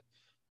that's a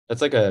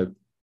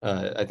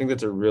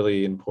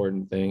really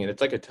important thing. And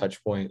it's like a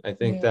touch point. I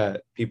think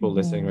that people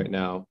listening right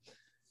now,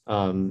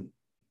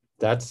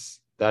 that's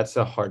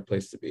a hard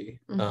place to be.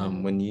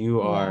 When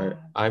you are,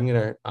 I'm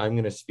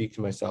going to speak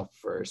to myself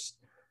first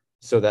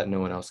so that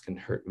no one else can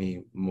hurt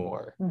me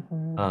more.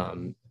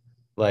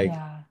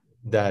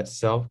 That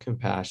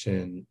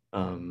self-compassion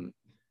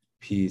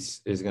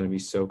piece is going to be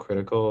so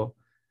critical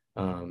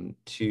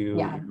to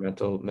your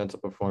mental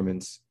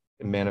performance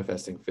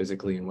manifesting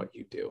physically in what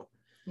you do.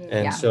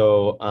 And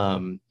so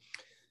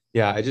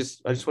I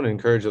just want to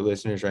encourage the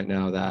listeners right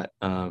now that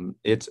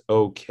it's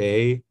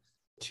okay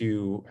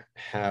to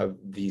have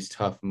these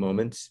tough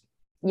moments.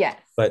 Yes.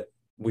 But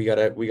we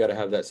gotta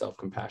have that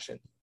self-compassion.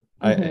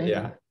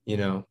 You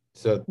know,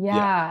 so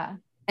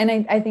and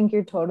I think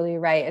you're totally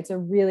right. It's a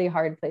really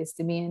hard place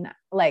to be in.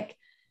 Like,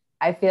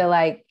 I feel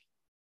like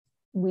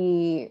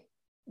it's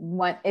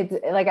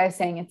like I was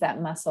saying, it's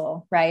that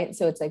muscle, right?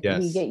 So it's like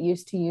we get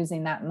used to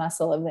using that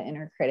muscle of the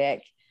inner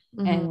critic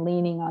and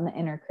leaning on the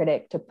inner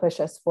critic to push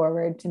us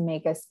forward, to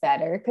make us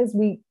better, because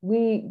we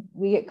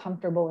get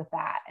comfortable with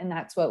that, and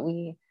that's what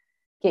we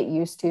get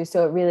used to.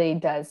 So it really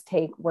does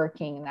take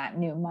working that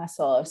new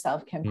muscle of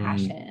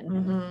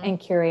self-compassion and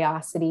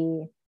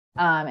curiosity,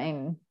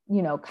 and,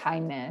 you know,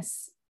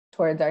 kindness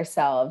towards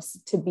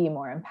ourselves to be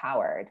more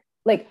empowered.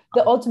 Like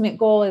the ultimate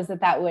goal is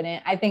that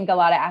wouldn't, I think a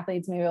lot of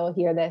athletes maybe will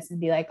hear this and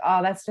be like,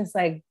 oh, that's just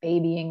like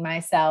babying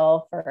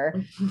myself,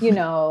 or, you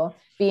know,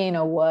 being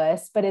a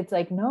wuss. But it's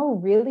like, no,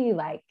 really,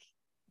 like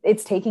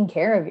it's taking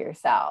care of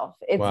yourself.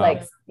 It's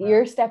like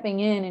you're stepping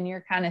in and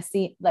you're kind of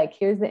like,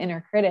 here's the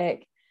inner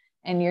critic,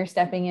 and you're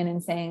stepping in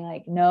and saying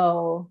like,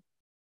 no,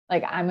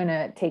 like I'm going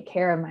to take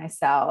care of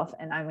myself,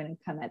 and I'm going to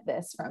come at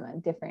this from a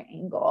different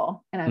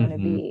angle, and I'm going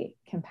to be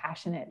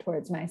compassionate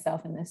towards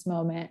myself in this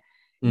moment.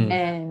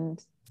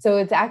 And so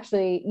it's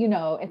actually, you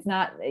know, it's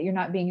not, you're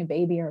not being a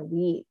baby or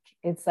weak.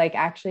 It's like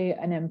actually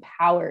an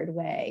empowered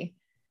way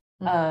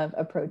of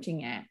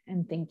approaching it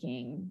and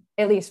thinking,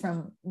 at least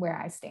from where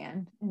I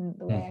stand and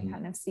the way I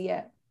kind of see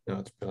it. No,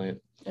 it's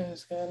brilliant. It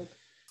was good.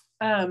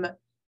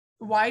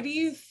 Why do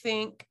you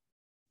think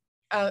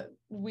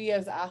we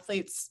as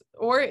athletes,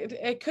 or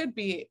it could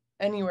be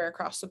anywhere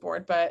across the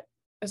board, but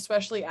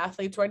especially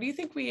athletes, why do you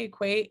think we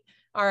equate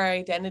our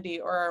identity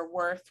or our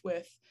worth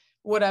with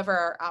whatever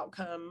our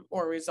outcome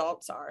or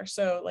results are?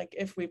 So like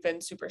if we've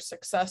been super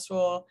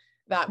successful,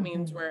 that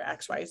means we're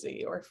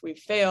XYZ, or if we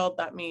failed,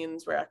 that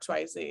means we're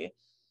XYZ.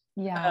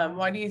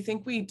 Why do you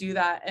think we do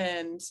that?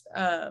 And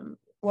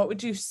what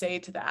would you say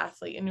to the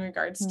athlete in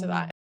regards to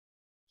that?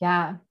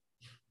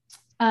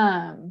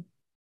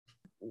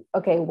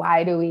 Okay,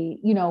 why do we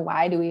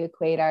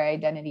equate our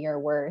identity or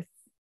worth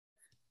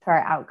to our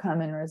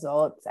outcome and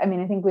results? I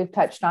mean, I think we've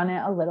touched on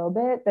it a little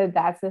bit, that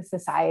that's the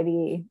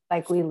society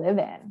like we live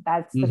in.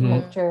 That's the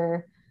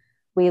culture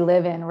we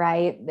live in,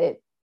 right?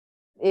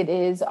 It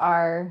is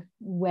our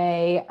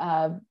way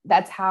of,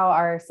 that's how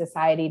our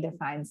society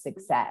defines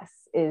success,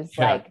 is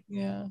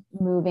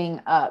moving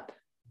up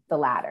the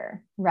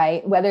ladder,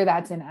 right? Whether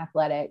that's in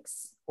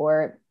athletics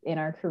or in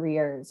our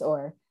careers,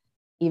 or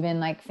even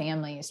like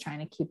families trying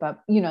to keep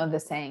up, you know, the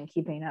saying,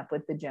 keeping up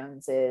with the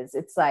Joneses.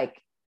 It's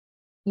like,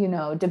 you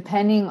know,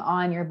 depending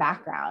on your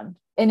background.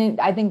 And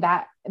I think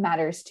that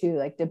matters too,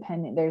 like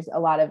there's a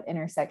lot of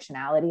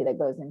intersectionality that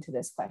goes into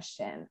this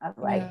question of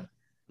like,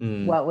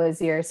 What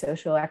was your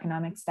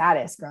socioeconomic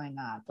status growing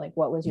up? Like,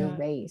 what was your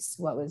race?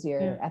 What was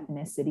your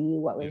ethnicity?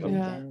 What was your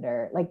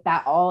gender? Like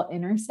that all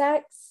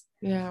intersects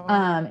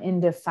in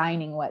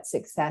defining what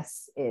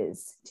success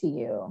is to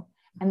you.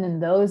 And then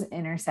those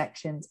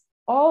intersections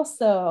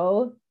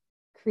also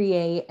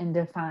create and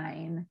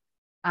define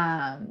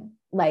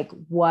like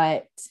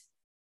what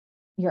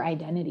your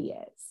identity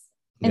is.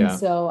 And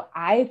so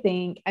I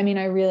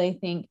really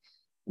think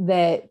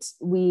that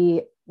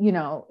we,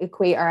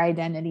 equate our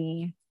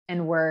identity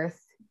and worth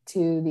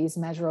to these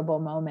measurable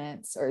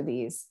moments or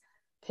these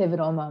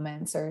pivotal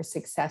moments or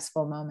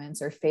successful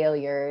moments or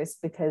failures,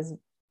 because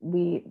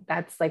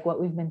that's like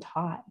what we've been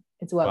taught.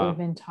 It's what we've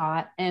been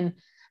taught. And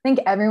I think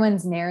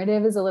everyone's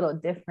narrative is a little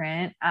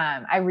different.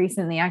 I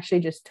recently actually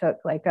just took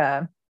like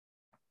a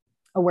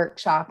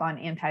workshop on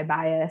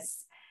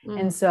anti-bias.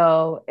 And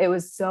so it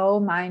was so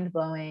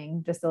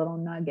mind-blowing. Just a little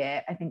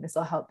nugget. I think this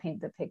will help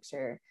paint the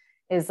picture.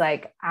 Is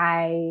like,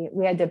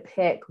 we had to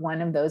pick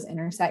one of those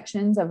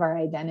intersections of our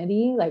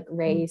identity, like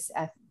race,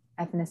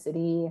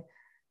 ethnicity,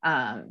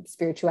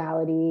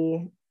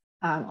 spirituality,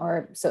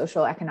 or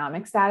social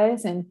economic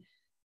status. And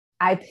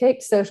I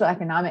picked social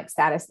economic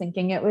status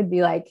thinking it would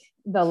be like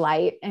the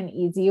light and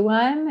easy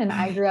one. And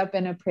I grew up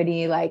in a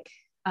pretty like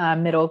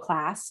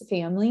middle-class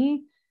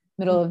family,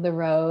 middle of the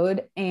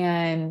road,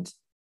 and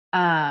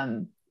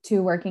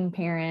 2 working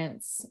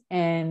parents,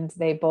 and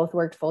they both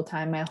worked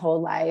full-time my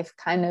whole life.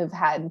 Kind of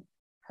had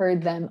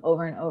heard them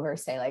over and over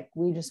say, like,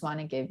 we just want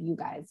to give you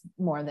guys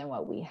more than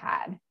what we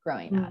had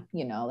growing up,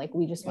 like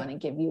we just want to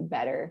give you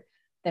better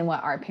than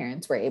what our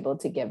parents were able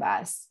to give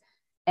us.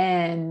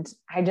 And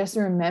I just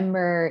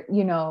remember,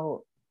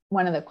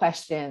 one of the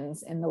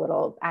questions in the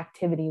little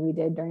activity we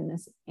did during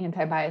this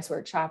anti-bias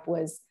workshop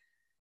was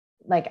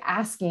like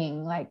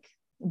asking, like,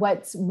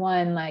 what's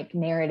one like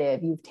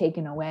narrative you've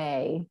taken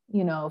away,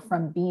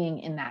 from being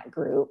in that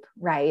group,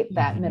 right?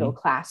 That middle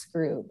class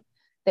group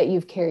that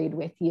you've carried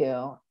with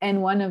you.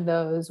 And one of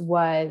those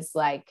was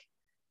like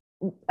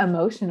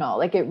emotional,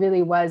 like it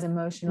really was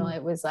emotional.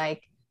 It was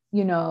like,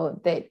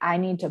 that I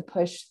need to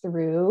push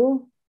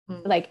through,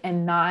 like,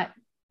 and not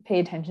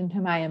pay attention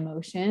to my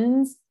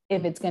emotions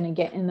if it's going to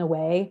get in the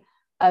way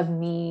of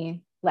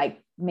me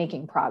like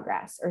making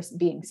progress or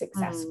being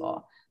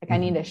successful. Like I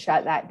need to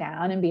shut that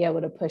down and be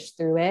able to push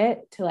through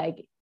it to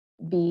like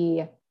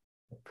be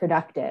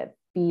productive,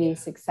 be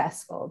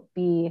successful,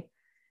 be,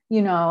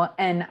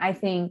 and I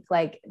think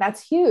like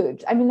that's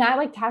huge. I mean, that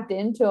like tapped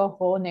into a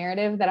whole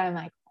narrative that I'm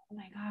like, oh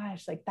my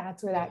gosh, like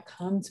that's where that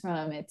comes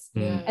from.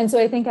 And so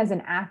I think as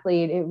an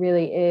athlete, it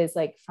really is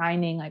like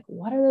finding like,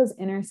 what are those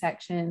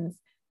intersections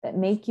that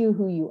make you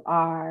who you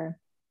are?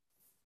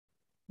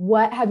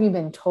 What have you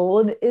been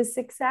told is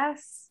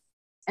success?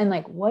 And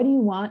like, what do you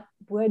want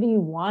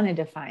to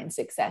define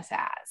success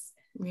as?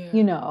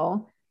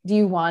 Do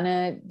you want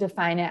to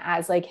define it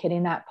as like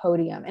hitting that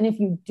podium? And if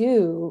you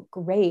do,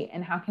 great.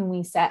 And how can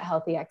we set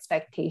healthy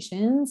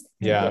expectations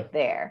and get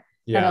there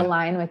that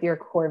align with your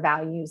core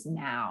values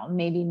now?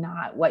 Maybe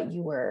not what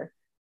you were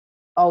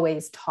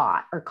always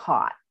taught or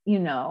caught,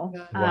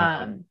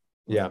 So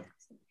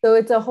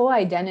it's a whole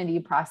identity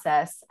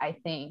process, I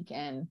think,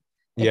 and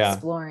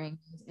exploring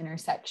these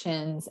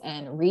intersections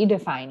and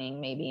redefining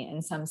maybe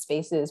in some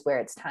spaces where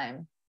it's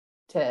time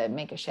to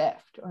make a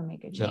shift or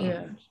make a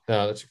change.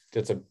 No,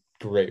 that's a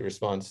great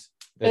response.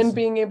 And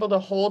being able to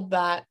hold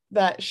that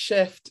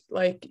shift,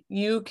 like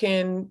you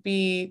can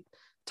be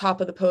top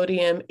of the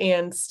podium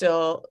and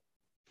still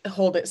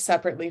hold it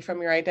separately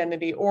from your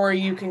identity, or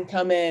you can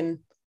come in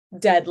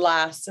dead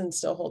last and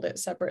still hold it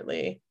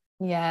separately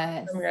from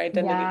your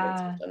identity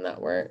once you've done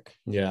that work.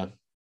 Yeah,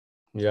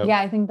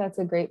 I think that's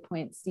a great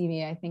point,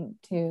 Stevie. I think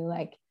too,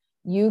 like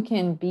you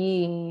can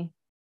be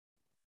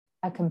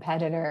a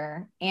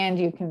competitor and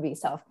you can be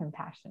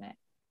self-compassionate.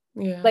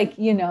 Like,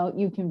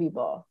 you can be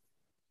both.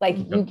 Like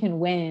you can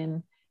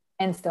win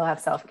and still have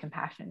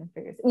self-compassion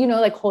for yourself,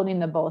 like holding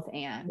the both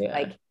and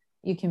like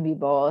you can be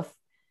both.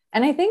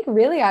 And I think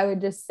really I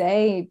would just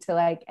say to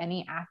like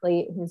any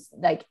athlete who's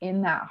like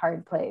in that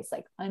hard place,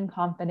 like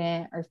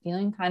unconfident or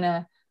feeling kind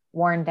of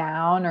worn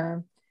down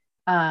or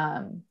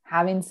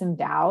having some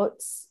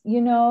doubts,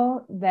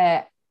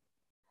 that,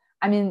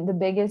 I mean, the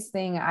biggest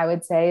thing I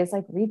would say is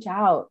like, reach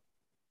out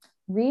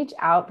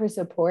for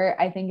support.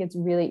 I think it's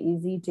really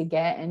easy to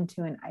get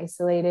into an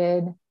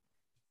isolated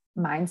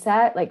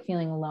mindset, like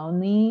feeling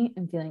lonely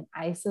and feeling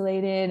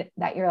isolated,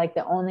 that you're like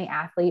the only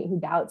athlete who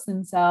doubts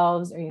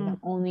themselves, or you're the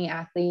only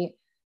athlete,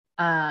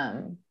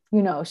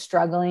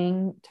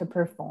 struggling to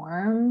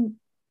perform.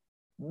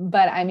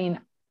 But I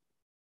mean,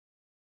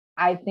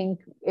 I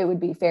think it would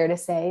be fair to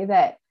say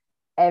that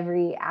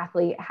every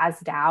athlete has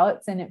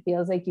doubts, and it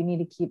feels like you need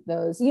to keep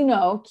those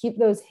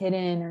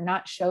hidden or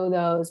not show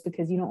those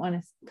because you don't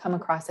want to come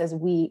across as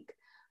weak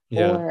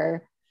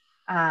or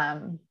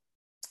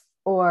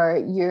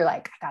you're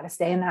like, I gotta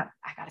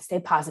stay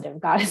positive,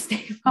 but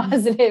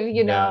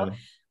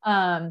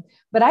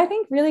I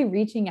think really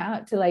reaching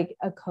out to like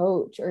a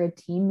coach or a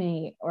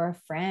teammate or a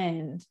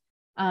friend,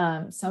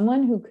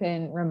 someone who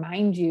can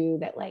remind you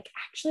that like,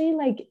 actually,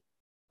 like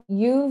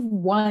you've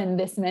won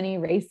this many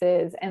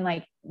races and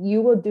like,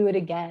 you will do it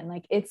again.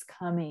 Like it's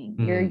coming,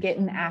 you're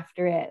getting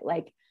after it.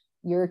 Like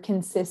you're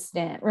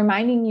consistent,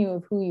 reminding you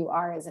of who you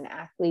are as an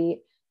athlete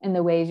and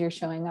the ways you're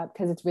showing up.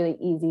 Cause it's really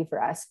easy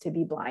for us to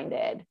be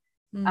blinded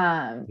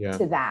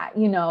to that,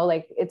 you know,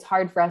 like it's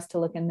hard for us to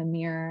look in the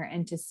mirror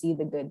and to see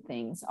the good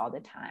things all the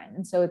time.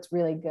 And so it's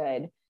really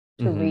good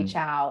to reach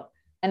out.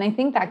 And I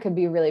think that could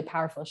be a really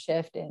powerful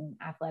shift in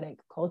athletic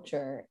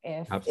culture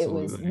if it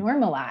was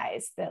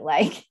normalized that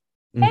like,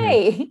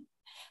 hey,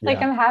 like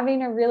I'm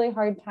having a really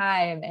hard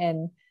time.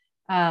 And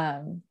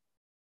I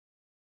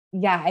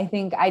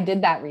think I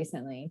did that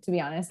recently, to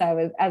be honest.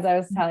 As I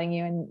was telling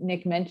you, and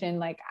Nick mentioned,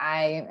 like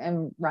I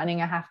am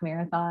running a half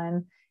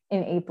marathon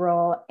in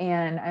April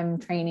and I'm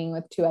training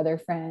with 2 other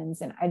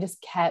friends. And I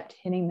just kept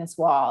hitting this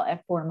wall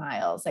at 4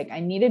 miles. Like I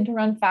needed to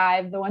run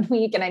 5 the one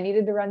week and I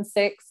needed to run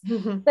 6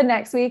 the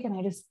next week.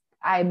 And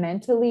I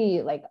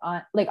mentally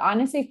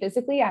honestly,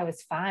 physically, I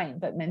was fine,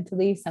 but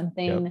mentally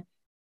something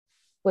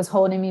was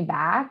holding me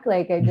back.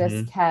 Like I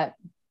just kept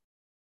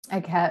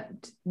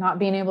not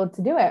being able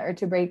to do it or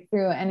to break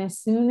through. And as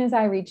soon as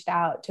I reached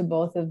out to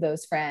both of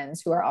those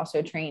friends who are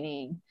also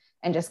training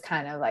and just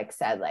kind of like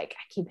said, like,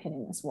 I keep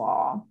hitting this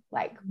wall,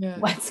 like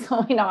what's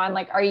going on?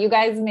 Like, are you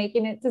guys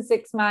making it to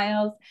 6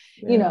 miles?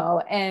 You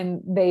know?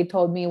 And they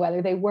told me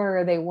whether they were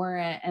or they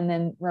weren't. And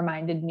then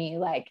reminded me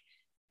like,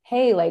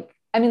 hey, like,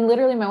 I mean,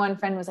 literally my one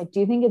friend was like, do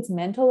you think it's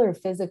mental or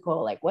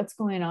physical? Like, what's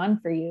going on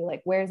for you?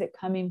 Like, where is it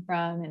coming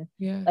from? And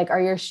like,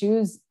 are your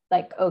shoes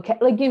like, okay.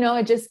 Like, you know,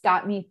 it just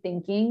got me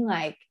thinking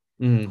like,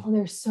 oh,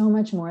 there's so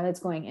much more that's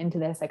going into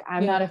this. Like,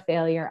 I'm not a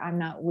failure. I'm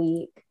not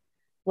weak.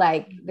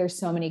 Like there's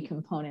so many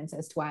components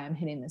as to why I'm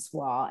hitting this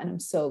wall. And I'm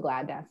so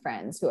glad to have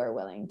friends who are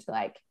willing to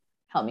like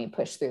help me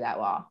push through that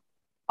wall.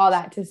 All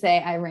that to say,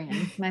 I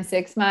ran my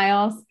 6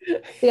 miles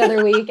the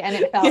other week and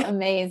it felt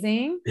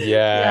amazing. But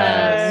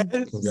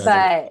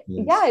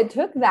it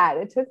took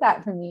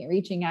that from me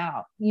reaching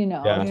out, you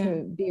know,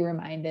 to be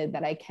reminded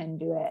that I can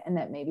do it and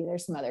that maybe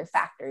there's some other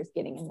factors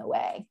getting in the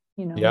way,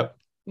 you know?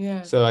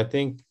 So I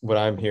think what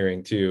I'm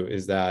hearing too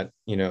is that,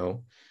 you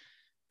know,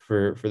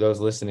 for those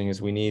listening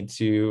is we need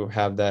to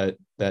have that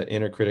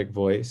inner critic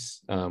voice.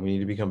 We need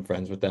to become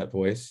friends with that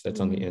voice that's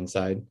on the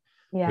inside.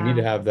 We need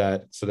to have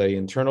that. So the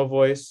internal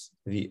voice,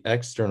 the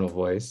external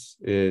voice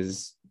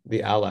is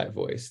the ally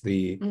voice,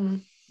 the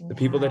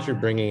people that you're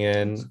bringing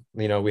in.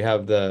 You know, we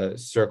have the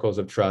circles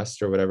of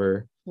trust or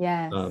whatever.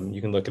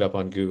 You can look it up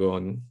on Google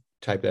and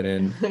type that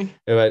in.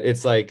 But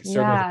it's like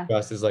circles of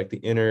trust is like the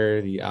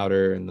inner, the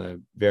outer, and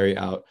the very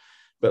out.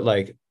 But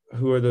like,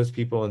 who are those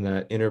people in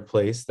that inner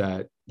place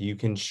that you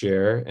can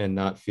share and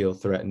not feel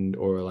threatened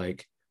or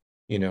like,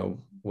 you know,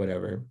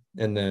 whatever.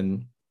 And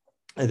then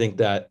I think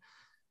that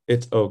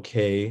it's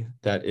okay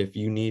that if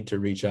you need to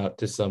reach out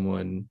to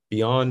someone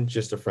beyond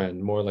just a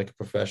friend, more like a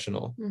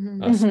professional,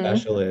 a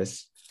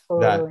specialist,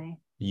 that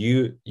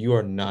you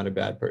are not a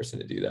bad person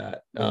to do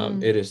that.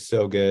 It is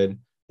so good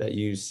that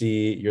you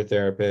see your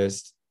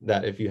therapist,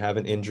 that if you have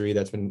an injury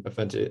that's been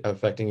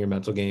affecting your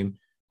mental game,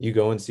 you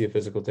go and see a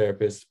physical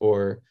therapist.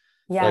 Or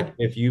like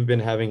if you've been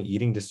having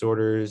eating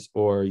disorders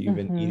or you've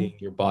been eating,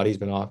 your body's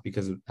been off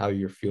because of how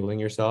you're fueling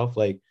yourself,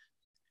 like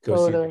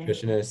go see a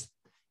nutritionist,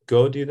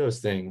 go do those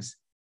things.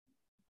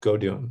 Go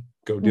do them.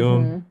 Go do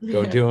them.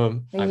 Go do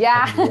them.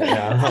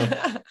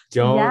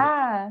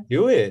 Don't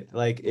do it.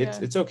 Like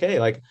it's okay.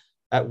 Like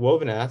at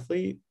Woven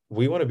Athlete,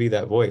 we want to be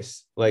that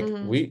voice. Like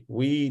we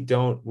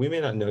may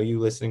not know you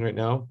listening right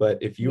now, but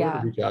if you were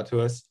to reach out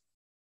to us,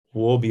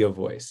 we'll be a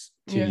voice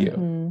to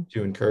you,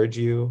 to encourage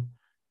you,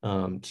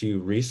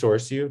 to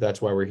resource you. That's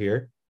why we're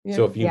here.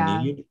 So if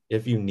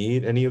you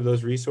need any of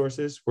those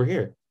resources, we're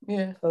here.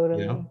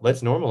 Totally. You know,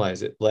 let's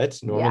normalize it.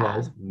 Let's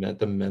normalize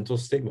the mental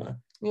stigma.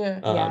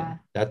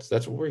 That's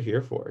what we're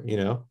here for, you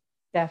know.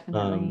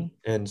 Definitely.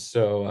 And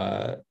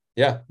so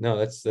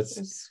that's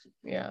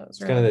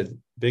kind of the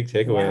big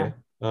takeaway.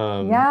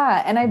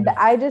 And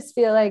I just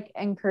feel like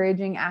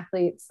encouraging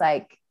athletes,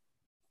 like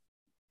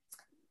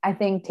I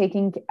think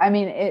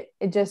it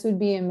just would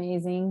be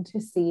amazing to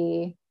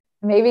see.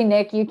 Maybe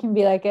Nick, you can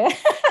be like a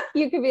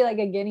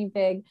guinea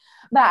pig,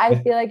 but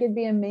I feel like it'd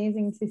be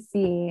amazing to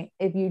see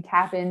if you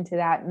tap into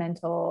that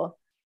mental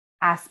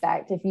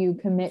aspect, if you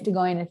commit to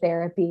going to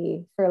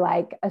therapy for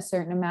like a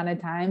certain amount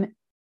of time.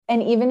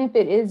 And even if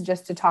it is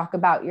just to talk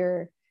about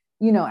your,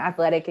 you know,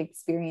 athletic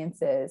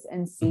experiences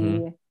and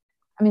see,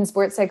 I mean,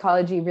 sports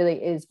psychology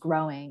really is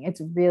growing.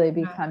 It's really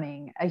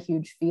becoming a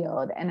huge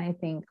field. And I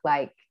think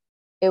like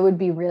it would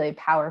be really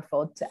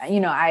powerful to, you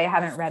know, I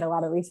haven't read a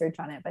lot of research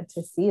on it, but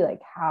to see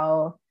like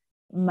how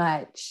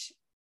much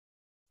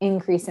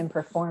increase in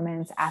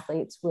performance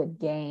athletes would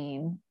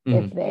gain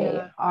if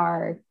they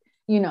are,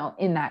 you know,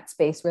 in that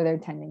space where they're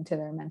tending to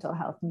their mental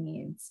health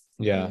needs.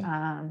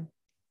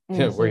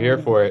 We're here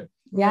for it.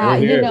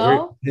 You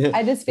know,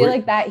 I just feel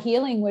like that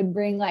healing would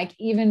bring like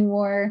even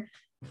more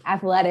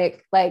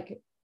athletic, like,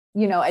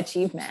 you know,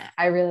 achievement.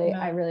 I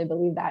really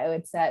believe that it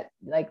would set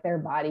like their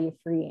body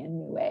free in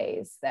new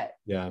ways that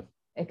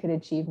it could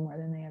achieve more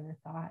than they ever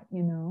thought,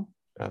 you know?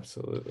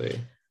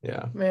 Absolutely.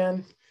 Yeah.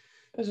 Man,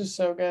 this is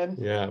so good.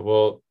 Yeah.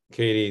 Well,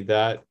 Kaity,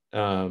 that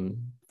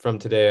from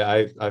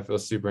today, I feel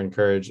super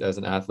encouraged as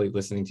an athlete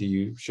listening to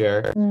you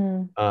share.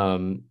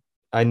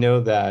 I know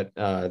that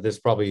this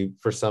probably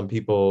for some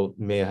people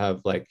may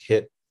have like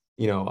hit,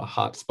 a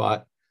hot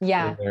spot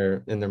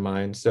in their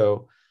mind.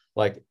 So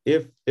like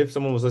if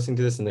someone was listening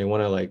to this and they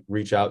want to like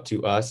reach out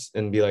to us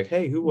and be like,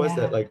 hey, who was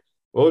that? Like,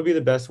 what would be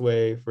the best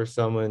way for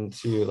someone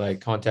to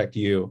like contact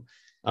you?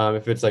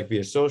 If it's like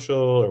via social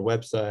or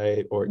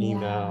website or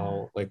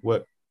email, like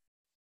what?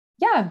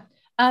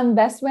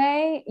 Best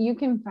way you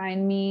can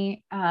find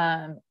me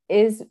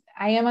is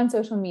I am on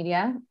social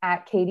media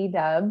at Kaity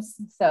Dubs.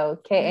 So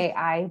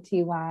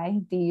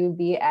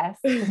KAITYDUBS,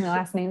 because my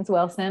last name's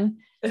Wilson.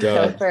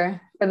 So for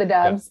the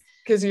Dubs.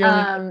 Because you're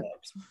Dubs.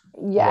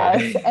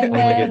 Yes. Yeah. And only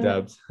then get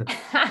Dubs.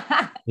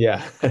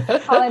 Yeah.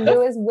 all I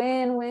do is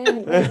win.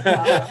 No,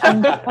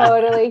 I'm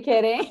totally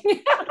kidding.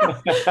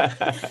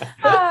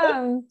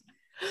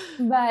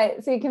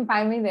 But so you can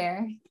find me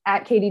there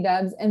at Kaity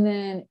Dubs, and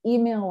then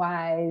email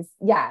wise,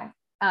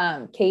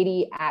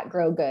 Kaity at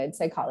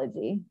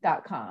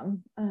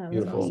growgoodpsychology.com.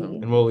 Beautiful.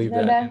 And we'll leave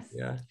that.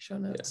 Show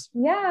notes.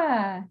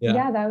 Yeah,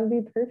 that would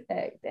be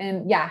perfect.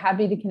 And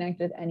happy to connect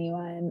with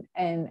anyone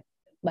and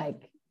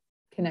like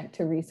connect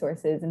to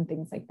resources and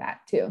things like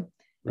that too.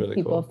 Really if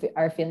people cool.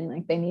 are feeling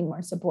like they need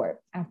more support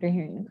after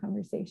hearing the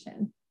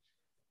conversation.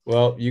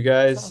 Well, you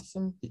guys,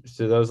 awesome.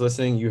 So those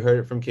listening, you heard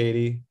it from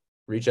Kaity.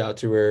 Reach out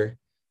to her.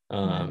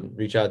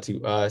 Reach out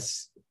to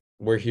us.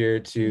 We're here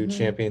to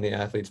champion the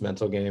athlete's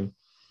mental game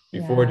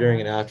before,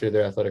 during, and after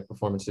their athletic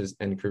performances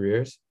and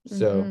careers.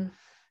 So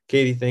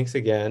Kaity, thanks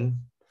again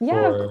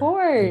for of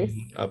course.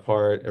 being a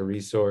part, a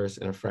resource,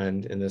 and a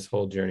friend in this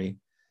whole journey.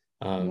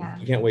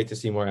 You can't wait to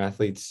see more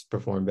athletes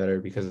perform better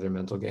because of their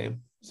mental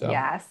game. So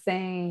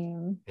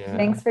same.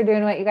 Thanks for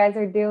doing what you guys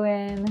are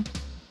doing.